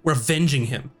him. We're avenging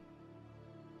him.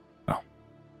 Oh.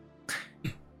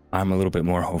 I'm a little bit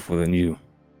more hopeful than you.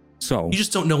 So... You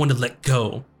just don't know when to let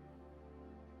go.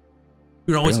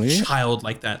 You're always Really? a child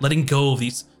like that. Letting go of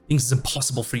these things is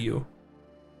impossible for you.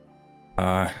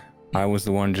 I was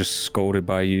the one just scolded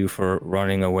by you for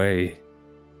running away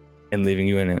and leaving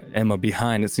you and Emma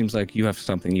behind. It seems like you have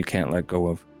something you can't let go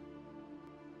of.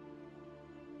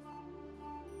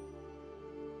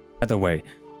 Either way,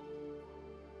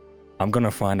 I'm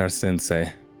gonna find our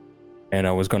sensei, and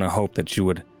I was gonna hope that you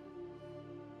would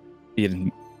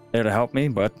be there to help me,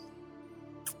 but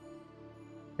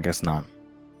I guess not.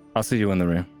 I'll see you in the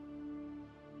ring.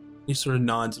 He sort of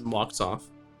nods and walks off.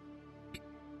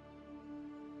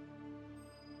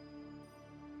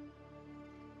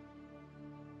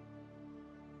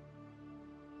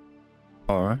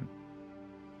 All right.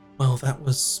 Well, that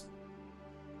was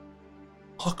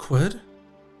awkward.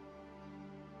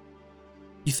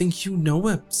 You think you know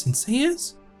where Sensei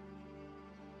is?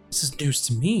 This is news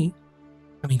to me.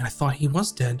 I mean, I thought he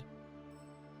was dead.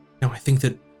 Now, I think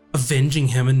that avenging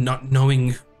him and not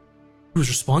knowing who's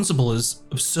responsible is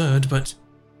absurd, but...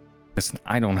 Listen,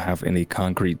 I don't have any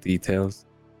concrete details,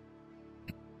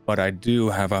 but I do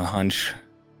have a hunch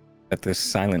that this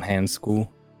Silent Hand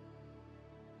school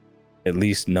at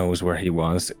least knows where he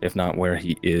was, if not where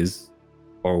he is,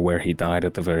 or where he died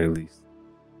at the very least.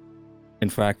 In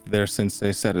fact, their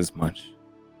sensei said as much.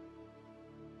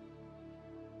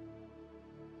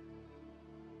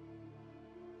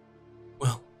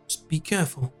 Well, just be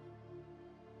careful.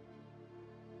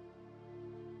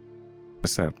 I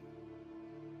said,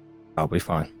 I'll be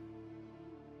fine.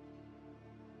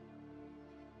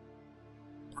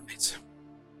 Right.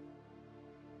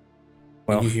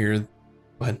 Well, You hear...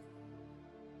 What?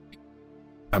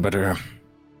 I better,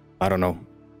 I don't know,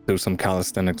 do some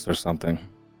calisthenics or something.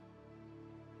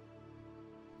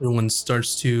 Everyone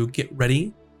starts to get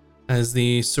ready as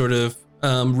the sort of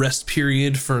rest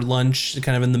period for lunch,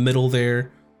 kind of in the middle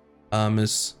there,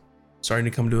 is starting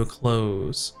to come to a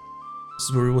close. This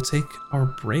is where we will take our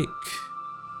break.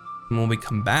 And when we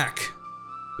come back,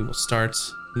 we will start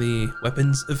the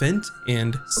weapons event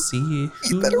and see You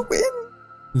who better win.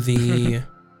 the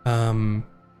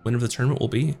winner of the tournament will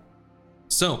be.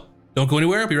 So, don't go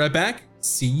anywhere. I'll be right back.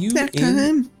 See you Snack in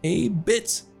time. a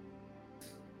bit.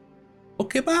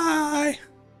 Okay, bye.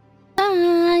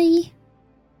 Bye.